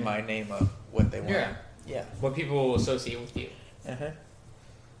country, bring yeah. my name up, what they want. Yeah. Yeah. what people will associate with you. Uh-huh.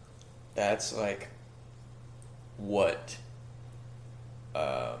 That's like what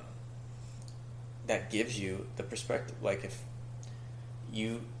that gives you the perspective. Like if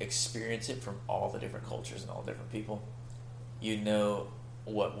you experience it from all the different cultures and all different people, you know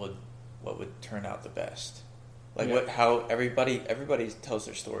what would turn out the best. Like Yeah. how everybody tells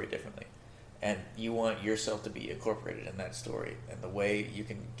their story differently. And you want yourself to be incorporated in that story. And the way you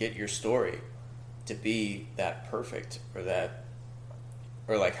can get your story to be that perfect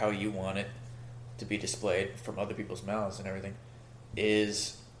or like how you want it to be displayed from other people's mouths and everything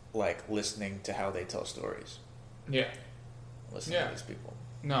is like listening to how they tell stories. Yeah. Listening Yeah. to these people.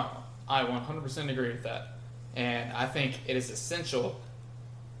 No, I 100% agree with that. And I think it is essential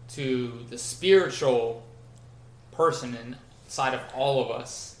to the spiritual person inside of all of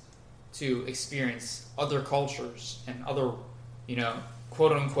us to experience other cultures and other,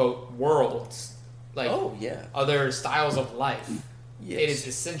 quote unquote worlds, like Oh yeah. other styles of life. Yes. It is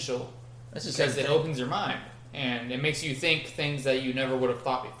essential That's the same because it thing. opens your mind and it makes you think things that you never would have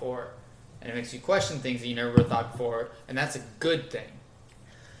thought before. And it makes you question things that you never would have thought before. And that's a good thing.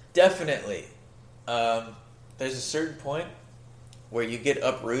 Definitely. There's a certain point where you get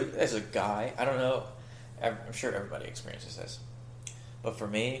uprooted as a guy. I don't know. I'm sure everybody experiences this. But for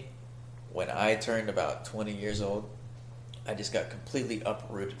me, when I turned about 20 years old, I just got completely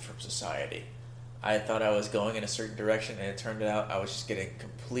uprooted from society. I thought I was going in a certain direction, and it turned out I was just getting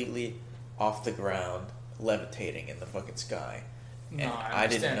completely off the ground, levitating in the fucking sky. No, And I I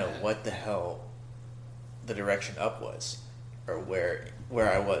didn't understand know that. what the hell the direction up was, or where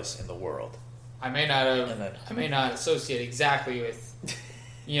I was in the world. I may not have. And then- I may not associate exactly with,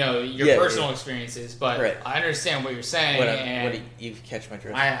 your Yeah, personal yeah. experiences, but Right. I understand what you're saying, What and do you catch my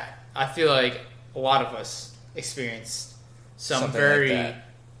drift? I feel like a lot of us experienced some Something very like that.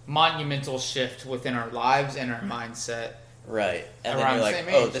 monumental shift within our lives and our mindset. Right. And then around you're the like,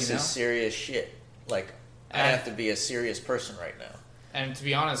 same oh, age, this you is know? serious shit. Like, I And- have to be a serious person right now. And to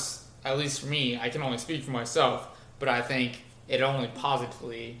be honest, at least for me, I can only speak for myself, but I think it only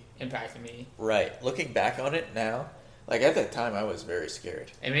positively impacted me. Right. Looking back on it now, like at that time, I was very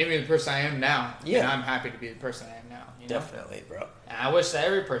scared. And maybe the person I am now. Yeah. And I'm happy to be the person I am now. Definitely, bro. And I wish that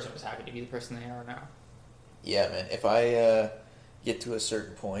every person was happy to be the person they are now. Yeah, man. If I get to a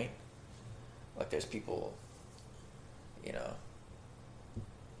certain point, like there's people,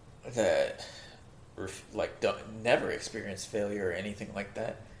 that don't never experience failure or anything like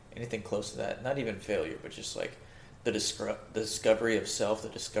that, anything close to that. Not even failure, but just like the discovery of self, the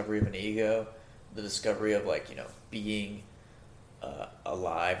discovery of an ego, the discovery of being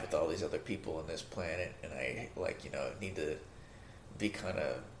alive with all these other people on this planet, and I need to be kind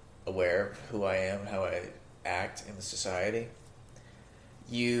of aware of who I am, how I act in the society.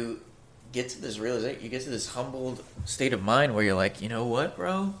 You get to this realization, you get to this humbled state of mind where you're like, you know what,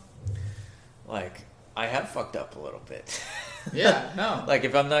 bro? Like, I have fucked up a little bit. Yeah, no. Like,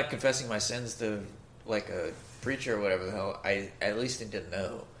 if I'm not confessing my sins to, like, a preacher or whatever the hell, I at least need to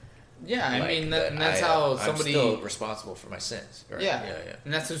know. Yeah, I like, mean, that and that's I, how I'm somebody... still responsible for my sins. Right? Yeah. Yeah.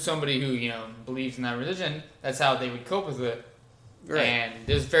 And that's who somebody who, believes in that religion, that's how they would cope with it. Right. And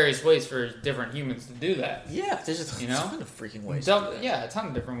there's various ways for different humans to do that. Yeah, there's a You know? ton of freaking ways to do that. Yeah, a ton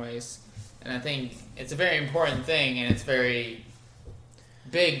of different ways. And I think it's a very important thing, and it's very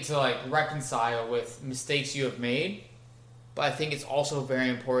big to, reconcile with mistakes you have made. But I think it's also very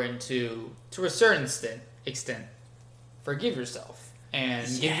important to a certain extent, forgive yourself. And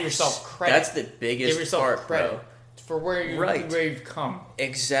give Yes. yourself credit. That's the biggest Give yourself part, credit bro. for where you've come.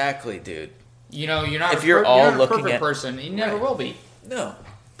 Exactly, dude. You're not If you're all you're not a looking perfect at- person. You never Right. will be. No.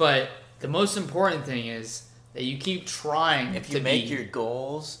 But the most important thing is that you keep trying If to you make be. your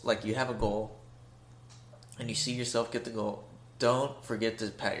goals, like you have a goal, and you see yourself get the goal, don't forget to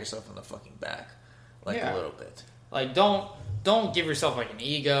pat yourself on the fucking back, Yeah. a little bit. Don't give yourself an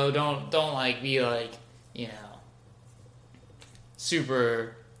ego. Don't be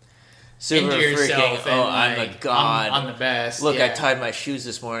super Super into yourself freaking, and I'm a like, god. I'm the best. Look, I yeah. tied my shoes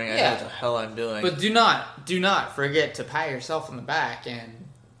this morning. I know Yeah. what the hell I'm doing. But do not forget to pat yourself on the back and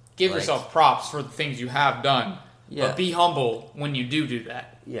give Like- yourself props for the things you have done. Yeah. But be humble when you do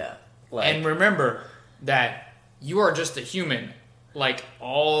that. yeah. Like, And remember that you are just a human, like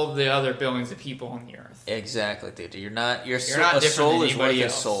all the other billions of people on the earth. exactly, dude. You're not. You're not a different soul than is worth anybody a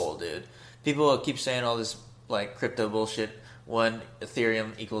else. soul, dude. People keep saying all this like crypto bullshit. One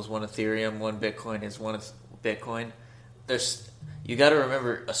Ethereum equals one Ethereum. One Bitcoin is one Bitcoin. You got to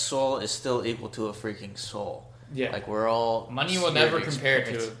remember, a soul is still equal to a freaking soul. Yeah. Like we're all Money will spirit never compare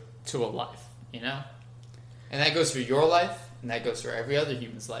experience. to a life, you know? And that goes for your life, and that goes for every other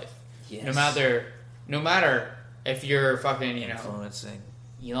human's life. Yes. No matter if you're fucking, influencing.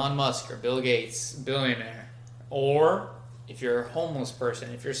 Elon Musk or Bill Gates, billionaire, or if you're a homeless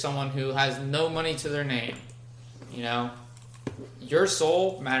person, if you're someone who has no money to their name, your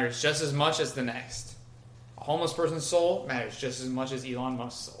soul matters just as much as the next. A homeless person's soul matters just as much as Elon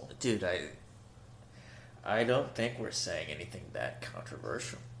Musk's soul. Dude, I don't think we're saying anything that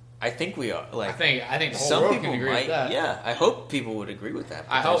controversial. I think we are. Like, I think the whole some world people can agree might. with that. Yeah, I hope people would agree with that.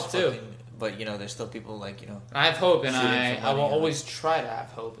 I there's hope too. But there's still people like I have hope, and shooting for I will money, always try to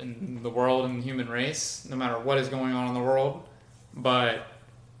have hope in the world and the human race, no matter what is going on in the world. But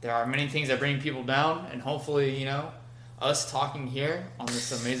there are many things that bring people down, and hopefully, us talking here on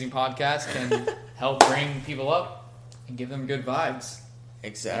this amazing podcast can help bring people up and give them good vibes.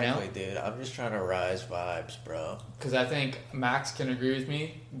 Exactly, dude. I'm just trying to rise vibes, bro. Because I think Max can agree with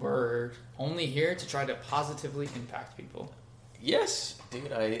me. We're only here to try to positively impact people. Yes,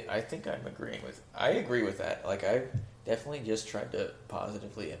 dude. I think I agree with that. Like, I definitely just tried to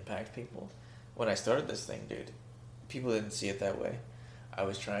positively impact people. When I started this thing, dude, people didn't see it that way. I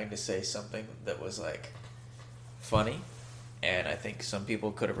was trying to say something that was like funny, and I think some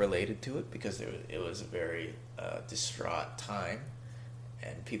people could have related to it because it was a very distraught time,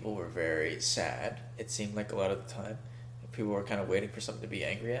 and people were very sad. It seemed like a lot of the time people were kind of waiting for something to be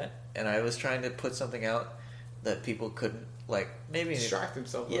angry at, and I was trying to put something out that people couldn't, like, maybe Distract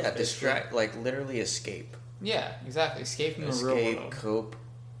themselves. with, yeah, basically. like literally escape, Yeah, exactly. Escape from the real world. cope,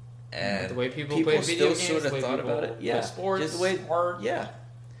 and the way people play video still games, sort the of way thought people about it. play Yeah, sports, just the way, art, yeah.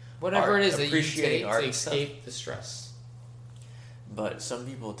 whatever Art, it is that you appreciating take art to and stuff. escape the stress. But some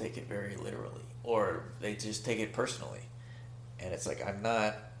people take it very literally, or they just take it personally, and it's like, I'm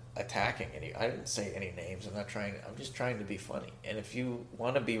not attacking any. I didn't say any names. I'm just trying to be funny. And if you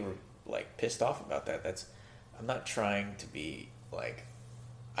want to be like pissed off about that, I'm not trying to be like.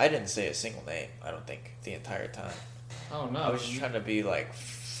 I didn't say a single name. I don't think the entire time. Oh no! I was just trying to be like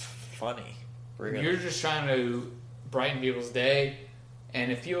funny. Really. You're just trying to brighten people's day,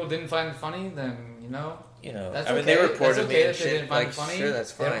 and if people didn't find it funny, then that's I mean, okay. they reported that's me okay and if they shit. didn't find Like, it funny. sure,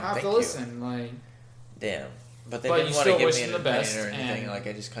 that's fine. They don't have Thank to you. listen, like, Damn. But they But didn't you want to still give wish me them an the opinion best, or anything. and- Like,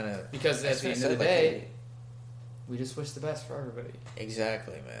 I just kind of because at the end of the day, we just wish the best for everybody,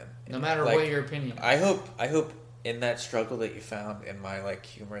 exactly, man. no matter Like, what your opinion. I hope in that struggle that you found in my like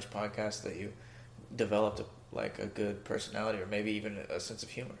humorous podcast that you developed a good personality or maybe even a sense of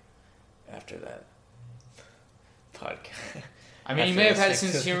humor after that podcast. I mean, you after may have had a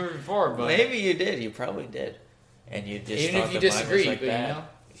listening sense of to- humor before, but maybe you did. You probably did, and you just even thought if you that mine was disagree, like but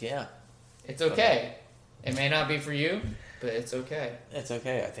that. Yeah, it's okay. It may not be for you, but it's okay. it's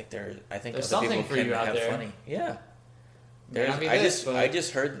okay. I think There's other something people for can you out have there. funny. Yeah. May not be I this, just but I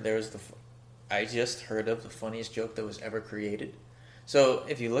just heard there was I just heard of the funniest joke that was ever created. So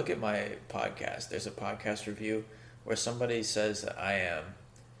if you look at my podcast, there's a podcast review where somebody says that I am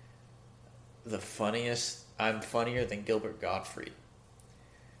the funniest. I'm funnier than Gilbert Gottfried.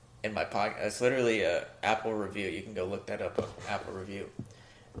 In my podcast, it's literally a Apple review. You can go look that up on Apple review.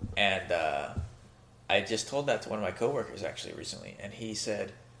 And I just told that to one of my coworkers actually recently, and he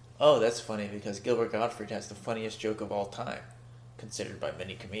said, "Oh, that's funny because Gilbert Gottfried has the funniest joke of all time, considered by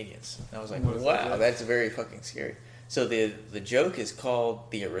many comedians." And I was like, What is "Wow, that? that's very fucking scary." So the joke is called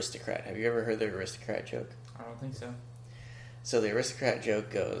the Aristocrat. Have you ever heard the Aristocrat joke? I don't think so. So the Aristocrat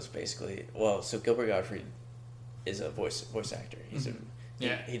joke goes basically, so Gilbert Gottfried is a voice actor. He's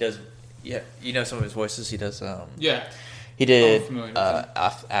Yeah. he does you know some of his voices. He does Yeah. he did I'm familiar with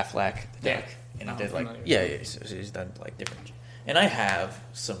Affleck the Yeah. Duck, and he I'm did like familiar with so he's done like different. And I have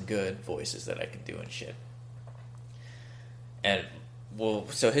some good voices that I can do and shit. And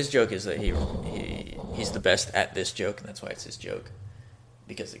so his joke is that he's the best at this joke, and that's why it's his joke,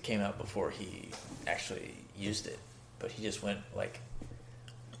 because it came out before he actually used it. But he just went like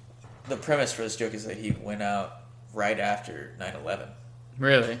the premise for this joke is that he went out right after 9/11.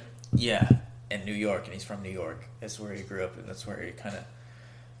 Really? Yeah, in New York, and he's from New York. That's where he grew up, and that's where he kind of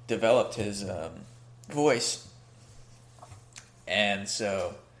developed his voice. And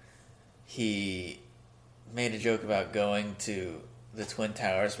so he made a joke about going to the Twin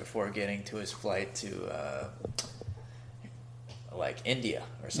Towers before getting to his flight to like India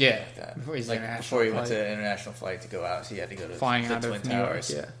or something like that. Before he went to an international flight to go out, so he had to go to the Twin Towers.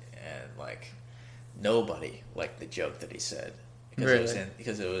 York, and like nobody liked the joke that he said because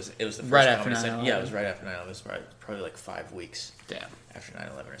really? It was the first right after comedy 9/11. Yeah, it was right after 9/11. It was probably like 5 weeks. Damn. After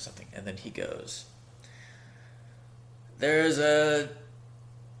 9/11 or something, and then he goes, "There's a."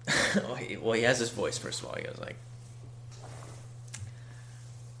 well, he has his voice first of all. He goes like,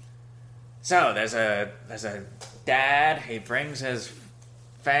 "So there's a dad. He brings his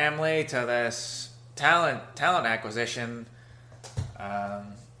family to this talent acquisition.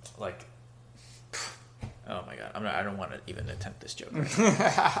 Like, oh my god, I don't want to even attempt this joke,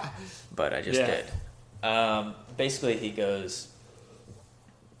 right but I just did. Basically, he goes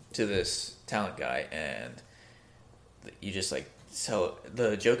to this talent guy, and you just like so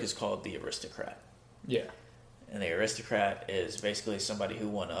the joke is called the aristocrat. Yeah. And the aristocrat is basically somebody who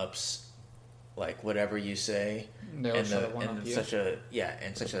one ups like whatever you say in such a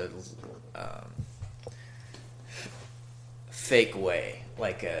fake way,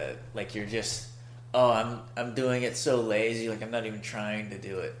 like you're just I'm doing it so lazy, like I'm not even trying to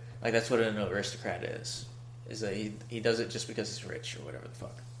do it. Like that's what an aristocrat is that he does it just because he's rich or whatever the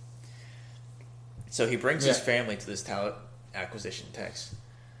fuck. So he brings his family to this talent acquisition text,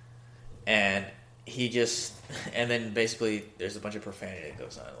 and then basically there's a bunch of profanity that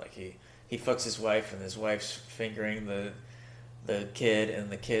goes on. Like he fucks his wife, and his wife's fingering the kid, and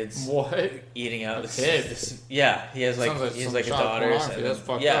the kid's eating out the kid. Yeah, he has like a daughter. That's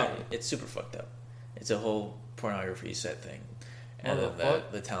fucked up. It's super fucked up. It's a whole pornography set thing. And What then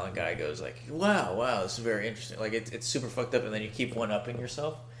the talent guy goes like, wow, this is very interesting. Like it's super fucked up, and then you keep one upping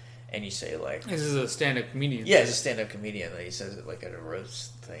yourself, and you say like, this is a stand-up comedian. Yeah, it's a stand-up comedian, and he says it like at a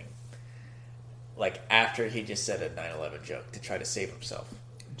roast thing, like after he just said a 9/11 joke to try to save himself.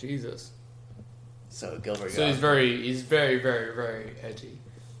 Jesus. So Gilbert. So he's very, very, very edgy.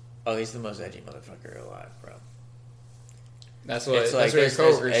 Oh, he's the most edgy motherfucker alive, bro. That's what your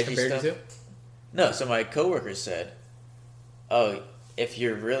coworkers compared you to. No, so my coworkers said, "Oh, if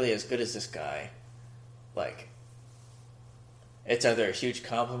you're really as good as this guy, like, it's either a huge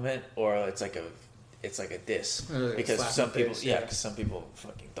compliment or it's like a diss because some people, because some people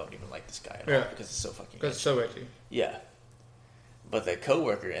fucking don't even like this guy at all because it's so fucking. Because it's so edgy. Yeah, but the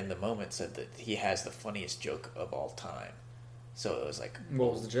coworker in the moment said that he has the funniest joke of all time. So it was like,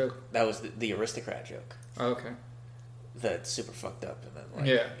 what was the joke? That was the aristocrat joke. Oh, okay. That's super fucked up, and then like,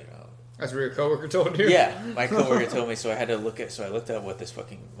 you know. That's what your coworker told you? Yeah, my coworker told me, so I looked up what this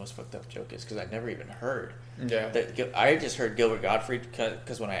fucking most fucked up joke is, because I never even heard. Yeah. I just heard Gilbert Gottfried,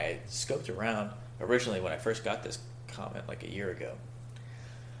 because when I scoped around, originally when I first got this comment like a year ago,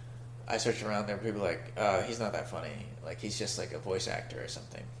 I searched around, there were people like, he's not that funny, like he's just like a voice actor or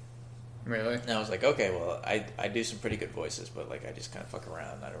something. Really? And I was like, okay, well, I do some pretty good voices, but like I just kind of fuck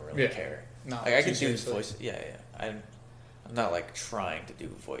around, I don't really care. No, like I can do voices, I'm not like trying to do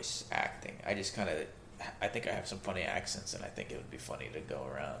voice acting. I just I think I have some funny accents, and I think it would be funny to go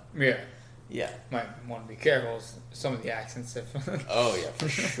around. Yeah. Yeah. Might want to be careful with some of the accents. Oh yeah, for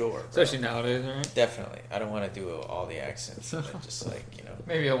sure. Especially nowadays, right? Definitely. I don't want to do all the accents and then just like,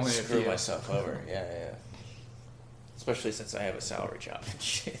 maybe only screw myself over. Yeah. Especially since I have a salary job and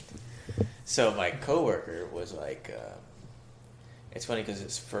shit. So my coworker was like, it's funny because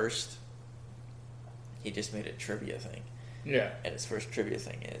he just made a trivia thing. Yeah. And his first trivia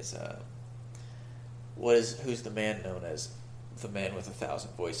thing is, who's the man known as the man with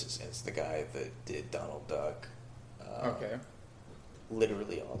 1,000 voices? And it's the guy that did Donald Duck. Okay.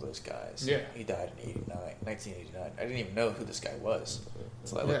 Literally all those guys. Yeah. He died in 1989. I didn't even know who this guy was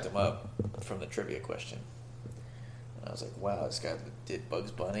until I looked him up from the trivia question. And I was like, wow, this guy did Bugs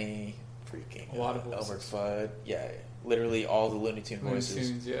Bunny, freaking a lot of Elmer Fudd. Yeah, literally all the Looney Tunes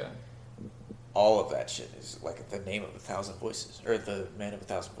voices. Yeah. All of that shit is like the name of 1,000 voices, or the man of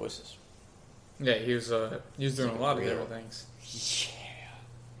 1,000 voices. Yeah, he was doing a lot of little things. Yeah.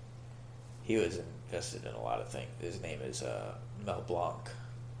 He was invested in a lot of things. His name is Mel Blanc.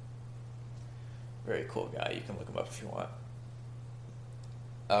 Very cool guy. You can look him up if you want.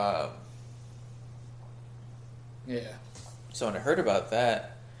 Yeah. So when I heard about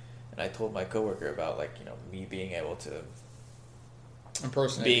that, and I told my coworker about me being able to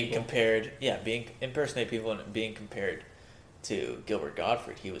impersonate people and being compared to Gilbert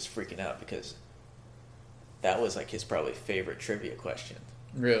Gottfried, he was freaking out because that was like his probably favorite trivia question.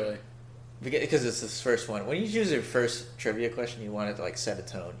 Really? Because it's this first one. When you choose your first trivia question, you want it to like set a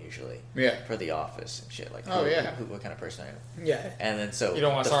tone usually. Yeah. For the office and shit. Like, Oh, yeah. what kind of person I am. Yeah. And then so You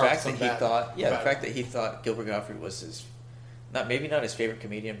don't want the to start fact with that he some thought, bad- the fact that he thought Gilbert Gottfried was his, maybe not his favorite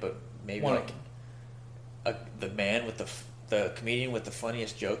comedian, but maybe One of like the man with the comedian with the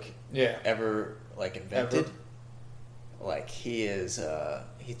funniest joke Yeah. ever like invented. Ever. Like he is,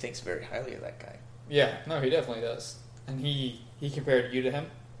 he thinks very highly of that guy. Yeah. No, he definitely does. And he compared you to him.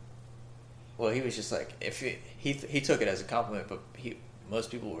 Well, he was just like, if he took it as a compliment, but most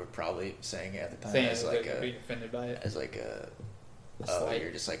people were probably saying it at the time Saying as like like being offended by it. as like a slight. oh,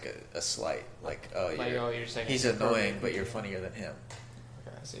 you're just like a slight, like Like, you're you're just like he's annoying, but you're funnier than him.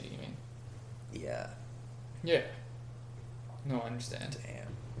 Okay, I see what you mean. Yeah, Yeah. No, I understand. damn.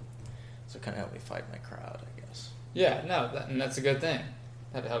 So kind of helped me find my crowd, I guess. Yeah, no, and that's a good thing.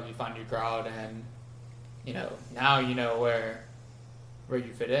 That'll help you find your crowd, and now you know where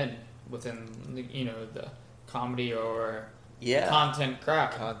you fit in within the comedy or Yeah, content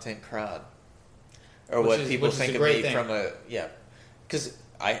crowd. content crowd, or Which what is- people which is think a of great me thing. from because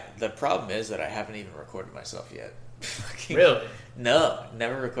the problem is that I haven't even recorded myself yet. Fucking- Really? No,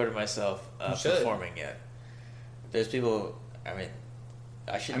 never recorded myself You should. performing yet. There's people. I mean,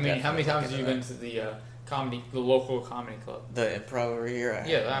 I should. I mean, how many definitely times look have you into been to the local comedy club? that. The improv over here?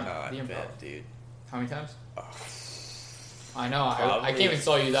 Yeah, I've the been, improv. dude. How many times? Oh, I know. I probably came and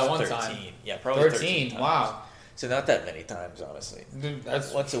saw you that one 13. time. Yeah, probably 13. times. Wow. So not that many times, honestly. Dude,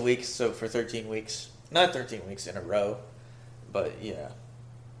 that's Once a week. So for 13 weeks, not 13 weeks in a row, but yeah.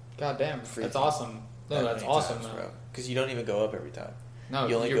 goddamn. Freaking That's awesome. No, that that's many awesome. times, Though. bro. Because you don't even go up every time. No,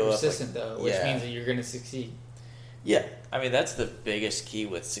 You only you're go up, like- persistent though, which yeah. means that you're gonna succeed. Yeah, I mean that's the biggest key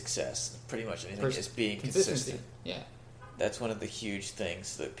with success. Pretty much anything is being Consistency. consistent. Yeah. That's one of the huge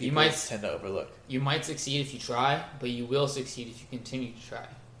things that You people might- tend to overlook. You might succeed if you try, but you will succeed if you continue to try.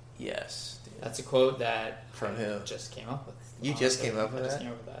 Yes. dude. That's a quote that From I who? just came up with. You just came up with I just that?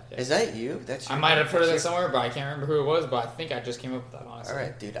 came up with that. Yeah. Is that you? That's I your- might have heard of that that's your- somewhere, but I can't remember who it was. But I think I just came up with that. Honestly. All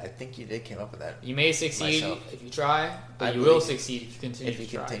right, dude. I think you did came up with that. You may succeed Myself. if you try, but I you will believe succeed if you continue If you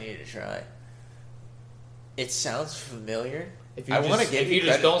to try. continue to try. It sounds familiar. If you I just, wanna give if you you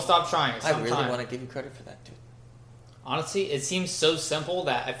just credit. don't stop trying, I sometime. really want to give you credit for that, dude. Honestly, it seems so simple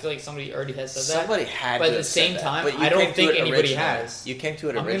that I feel like somebody already has said Somebody that. had But to at the have same said that. time, But you I don't came to think it anybody originally. has. You came to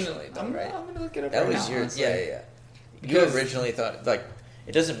it I'm gonna- originally, though, I'm right? gonna look it up That right was now, your honestly. yeah. You Because- originally thought like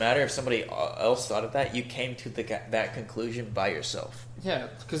it doesn't matter if somebody else thought of that. You came to that conclusion by yourself. Yeah,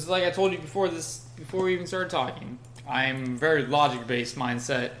 because like I told you before we even started talking, I'm very logic-based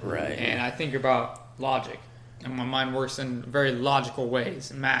mindset, Right. And I think about logic, and my mind works in very logical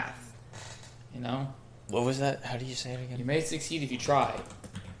ways, math. You know, What was that? How do you say it you again? may succeed if you try,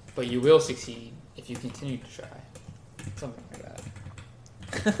 but you will succeed if you continue to try. Something like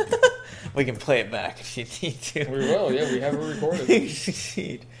that. We can play it back if you need to. We will, yeah, we have it recorded. You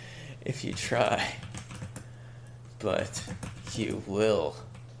succeed if you try, but you will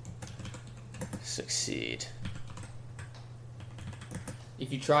succeed.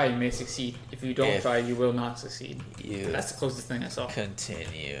 If you try, you may succeed. If you don't If try, you will not succeed. You That's the closest thing I saw.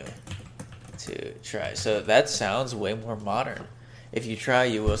 continue to try. So that sounds way more modern. If you try,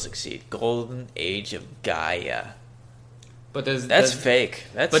 you will succeed. Golden Age of Gaia. But does That's fake.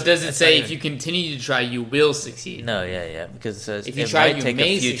 Does it say if you continue to try, you will succeed? No, yeah, because it says If you it try, might you take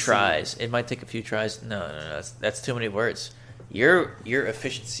may a few succeed. tries. It might take a few tries. No, that's too many words. Your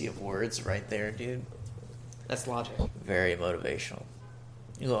efficiency of words right there, dude. That's logic. Very motivational.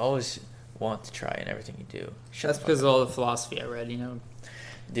 You'll always want to try in everything you do. That's because of all the philosophy I read,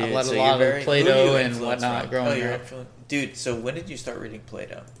 Dude, I read so a you're lot of very, Plato who do you and influence whatnot from? growing you're up. Dude, so when did you start reading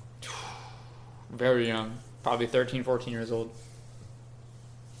Plato? Very young. Probably 13, 14 years old.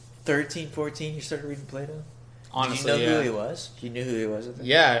 13, 14, you started reading Plato? Honestly, Did you know yeah. who he was? You knew who he was at the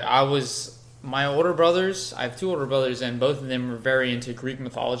Yeah, I was... My older brothers, I have two older brothers, and both of them were very into Greek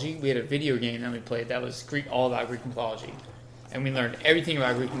mythology. We had a video game that we played that was all about Greek mythology. And we learned everything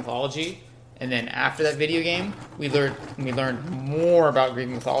about Greek mythology. And then after that video game, we learned more about Greek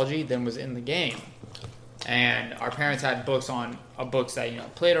mythology than was in the game. And our parents had books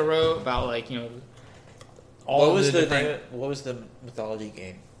that Plato wrote about all What of was the the different what was the mythology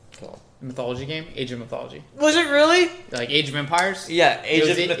game called? mythology game, Age of Mythology, Was it really? like Age of Empires. Yeah, Age was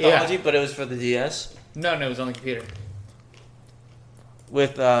of it- Mythology, yeah. but it was for the DS No, it was on the computer.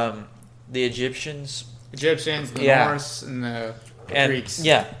 with the Egyptians Egyptians, the Yeah. Norse, and the and Greeks.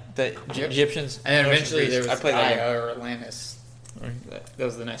 yeah, the Yep. Egyptians, And then Norse eventually Greeks. there was I played that game. Gaia or Atlantis. That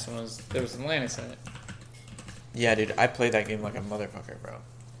was the next one. There was Atlantis in it. Yeah, dude, I played that game like a motherfucker, bro.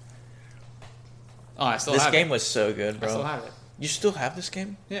 Oh, I still This have game it. was so good, I still bro. have it. You still have this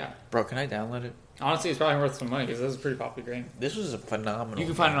game? Yeah. Bro, can I download it? Honestly, it's probably worth some money because this is a pretty popular game. This was a phenomenal You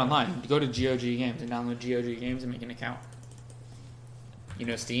can find it online. You go to GOG Games and download GOG Games and make an account. You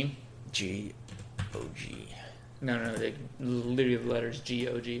know Steam? G-O-G. No, they literally the letters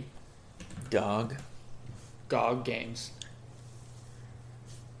GOG. Dog. GOG Games.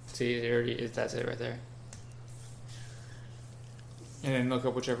 See, it already is. That's it right there. And then look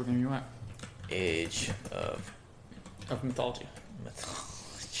up whichever game you want. Age of Mythology. Mythology.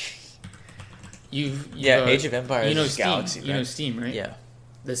 Age of Empires. You know is Steam. Galaxy, right? You know Steam, right? Yeah.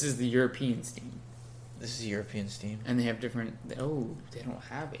 This is the European Steam, This is European Steam. and they have different. Oh, they don't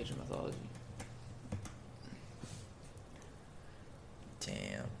have Age of Mythology.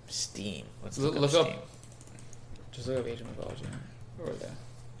 Damn. Steam. Let's Look look, up- Steam. Just look up Age of Mythology, or the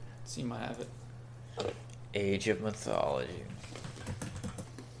Steam might have it. Age of Mythology.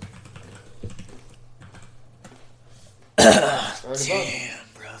 Damn,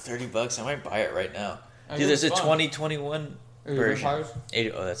 bro. $30. I might buy it right now. I Dude, guess there's a it's fun. 2021 Age of version. Empires?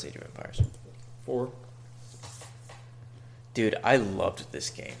 That's Age of Empires. 4. Dude, I loved this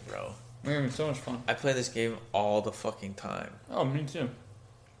game, bro. Man, it's so much fun. I play this game all the fucking time. Oh, me too.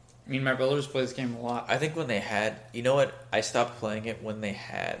 Me and my brothers play this game a lot. I think when they had, you know what? I stopped playing it when they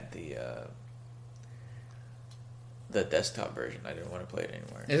had the desktop version. I didn't want to play it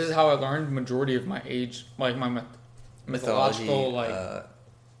anymore. This is how I learned majority of my age, like my mythological,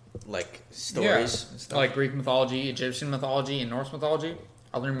 like stories and stuff. like Greek mythology, Egyptian mythology, and Norse mythology.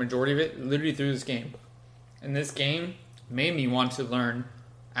 I learned majority of it literally through this game. And this game made me want to learn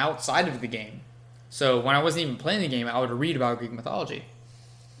outside of the game. So when I wasn't even playing the game, I would read about Greek mythology,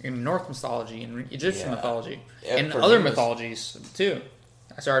 and Norse mythology, and Egyptian Yeah. mythology, Yeah, and for other me, mythologies too.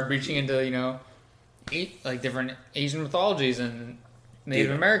 I started reaching into like different Asian mythologies and Native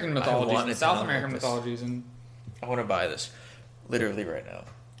Dude, American I mythologies wanted and to South know American about this. mythologies, and I want to buy this, literally right now.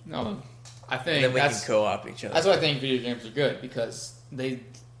 no, I And think then we can that's co-op each other. that's why I think video games are good, because they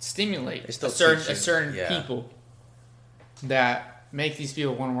stimulate They still a certain teach you, a certain yeah. people that make these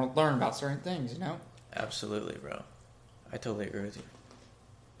people want to learn about certain things. Absolutely, bro. I totally agree with you.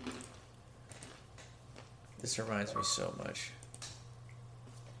 This reminds me so much.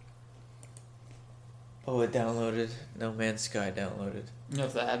 Oh, it downloaded. No Man's Sky downloaded. You know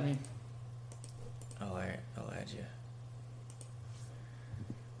if that had me. I'll add you.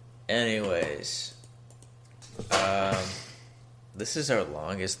 Anyways, this is our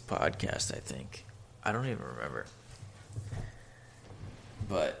longest podcast, I think. I don't even remember.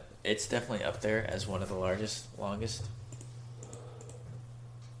 But it's definitely up there as one of the longest.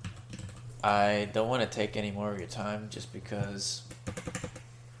 I don't want to take any more of your time just because,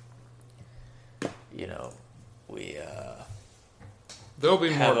 we There'll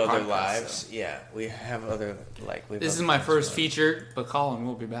be have more other podcasts, lives. though. Yeah, we have other, we have This is other my things first going. feature, but Colin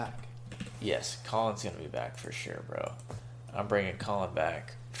will be back. Yes, Colin's going to be back for sure, bro. I'm bringing Colin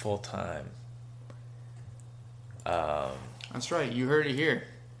back full time. That's right. You heard it here.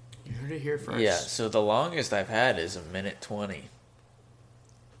 You heard it here first. Yeah, so the longest I've had is 1:20.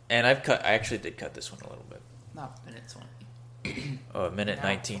 And I actually did cut this one a little bit. Not minutes one. Oh,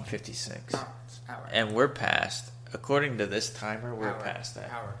 1:19:56. And we're past, according to this timer, we're past that.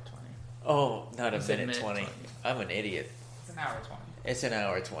 Hour 20. Oh, not It's a a minute minute 20. 20. I'm an idiot. It's an hour 20. It's an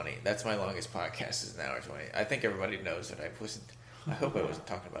hour 20. That's my longest podcast is an hour 20. I think everybody knows that I hope I wasn't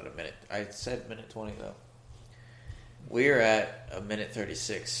talking about a minute. I said 1:20 though. We're at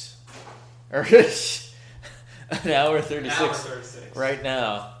 1:36. Or an hour 36 right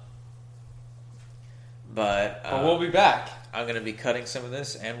now. But we'll be back. I'm going to be cutting some of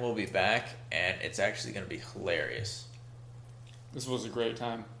this and we'll be back and it's actually going to be hilarious. This was a great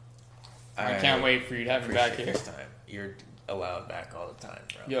time. I can't wait for you to have me back appreciate here. this time. You're allowed back all the time,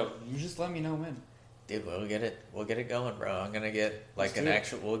 bro. Yo, you just let me know when. Dude, we'll get it going, bro. I'm gonna get Let's do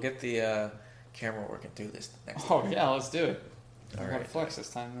it. we'll get the camera working through this next Oh time. yeah, let's do it. All I gotta right. flex this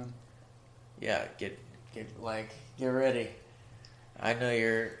time then. Yeah, get ready. I know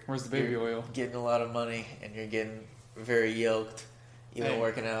you're Where's the baby you're oil? getting a lot of money and you're getting very yoked. You've been Hey.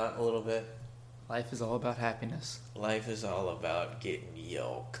 working out a little bit. Life is all about happiness. Life is all about getting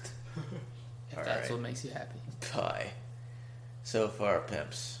yoked. If All that's right. what makes you happy. Bye. So far,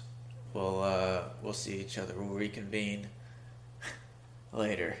 pimps. We'll see each other. We'll reconvene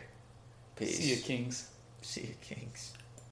later. Peace. See you, kings. See you, kings.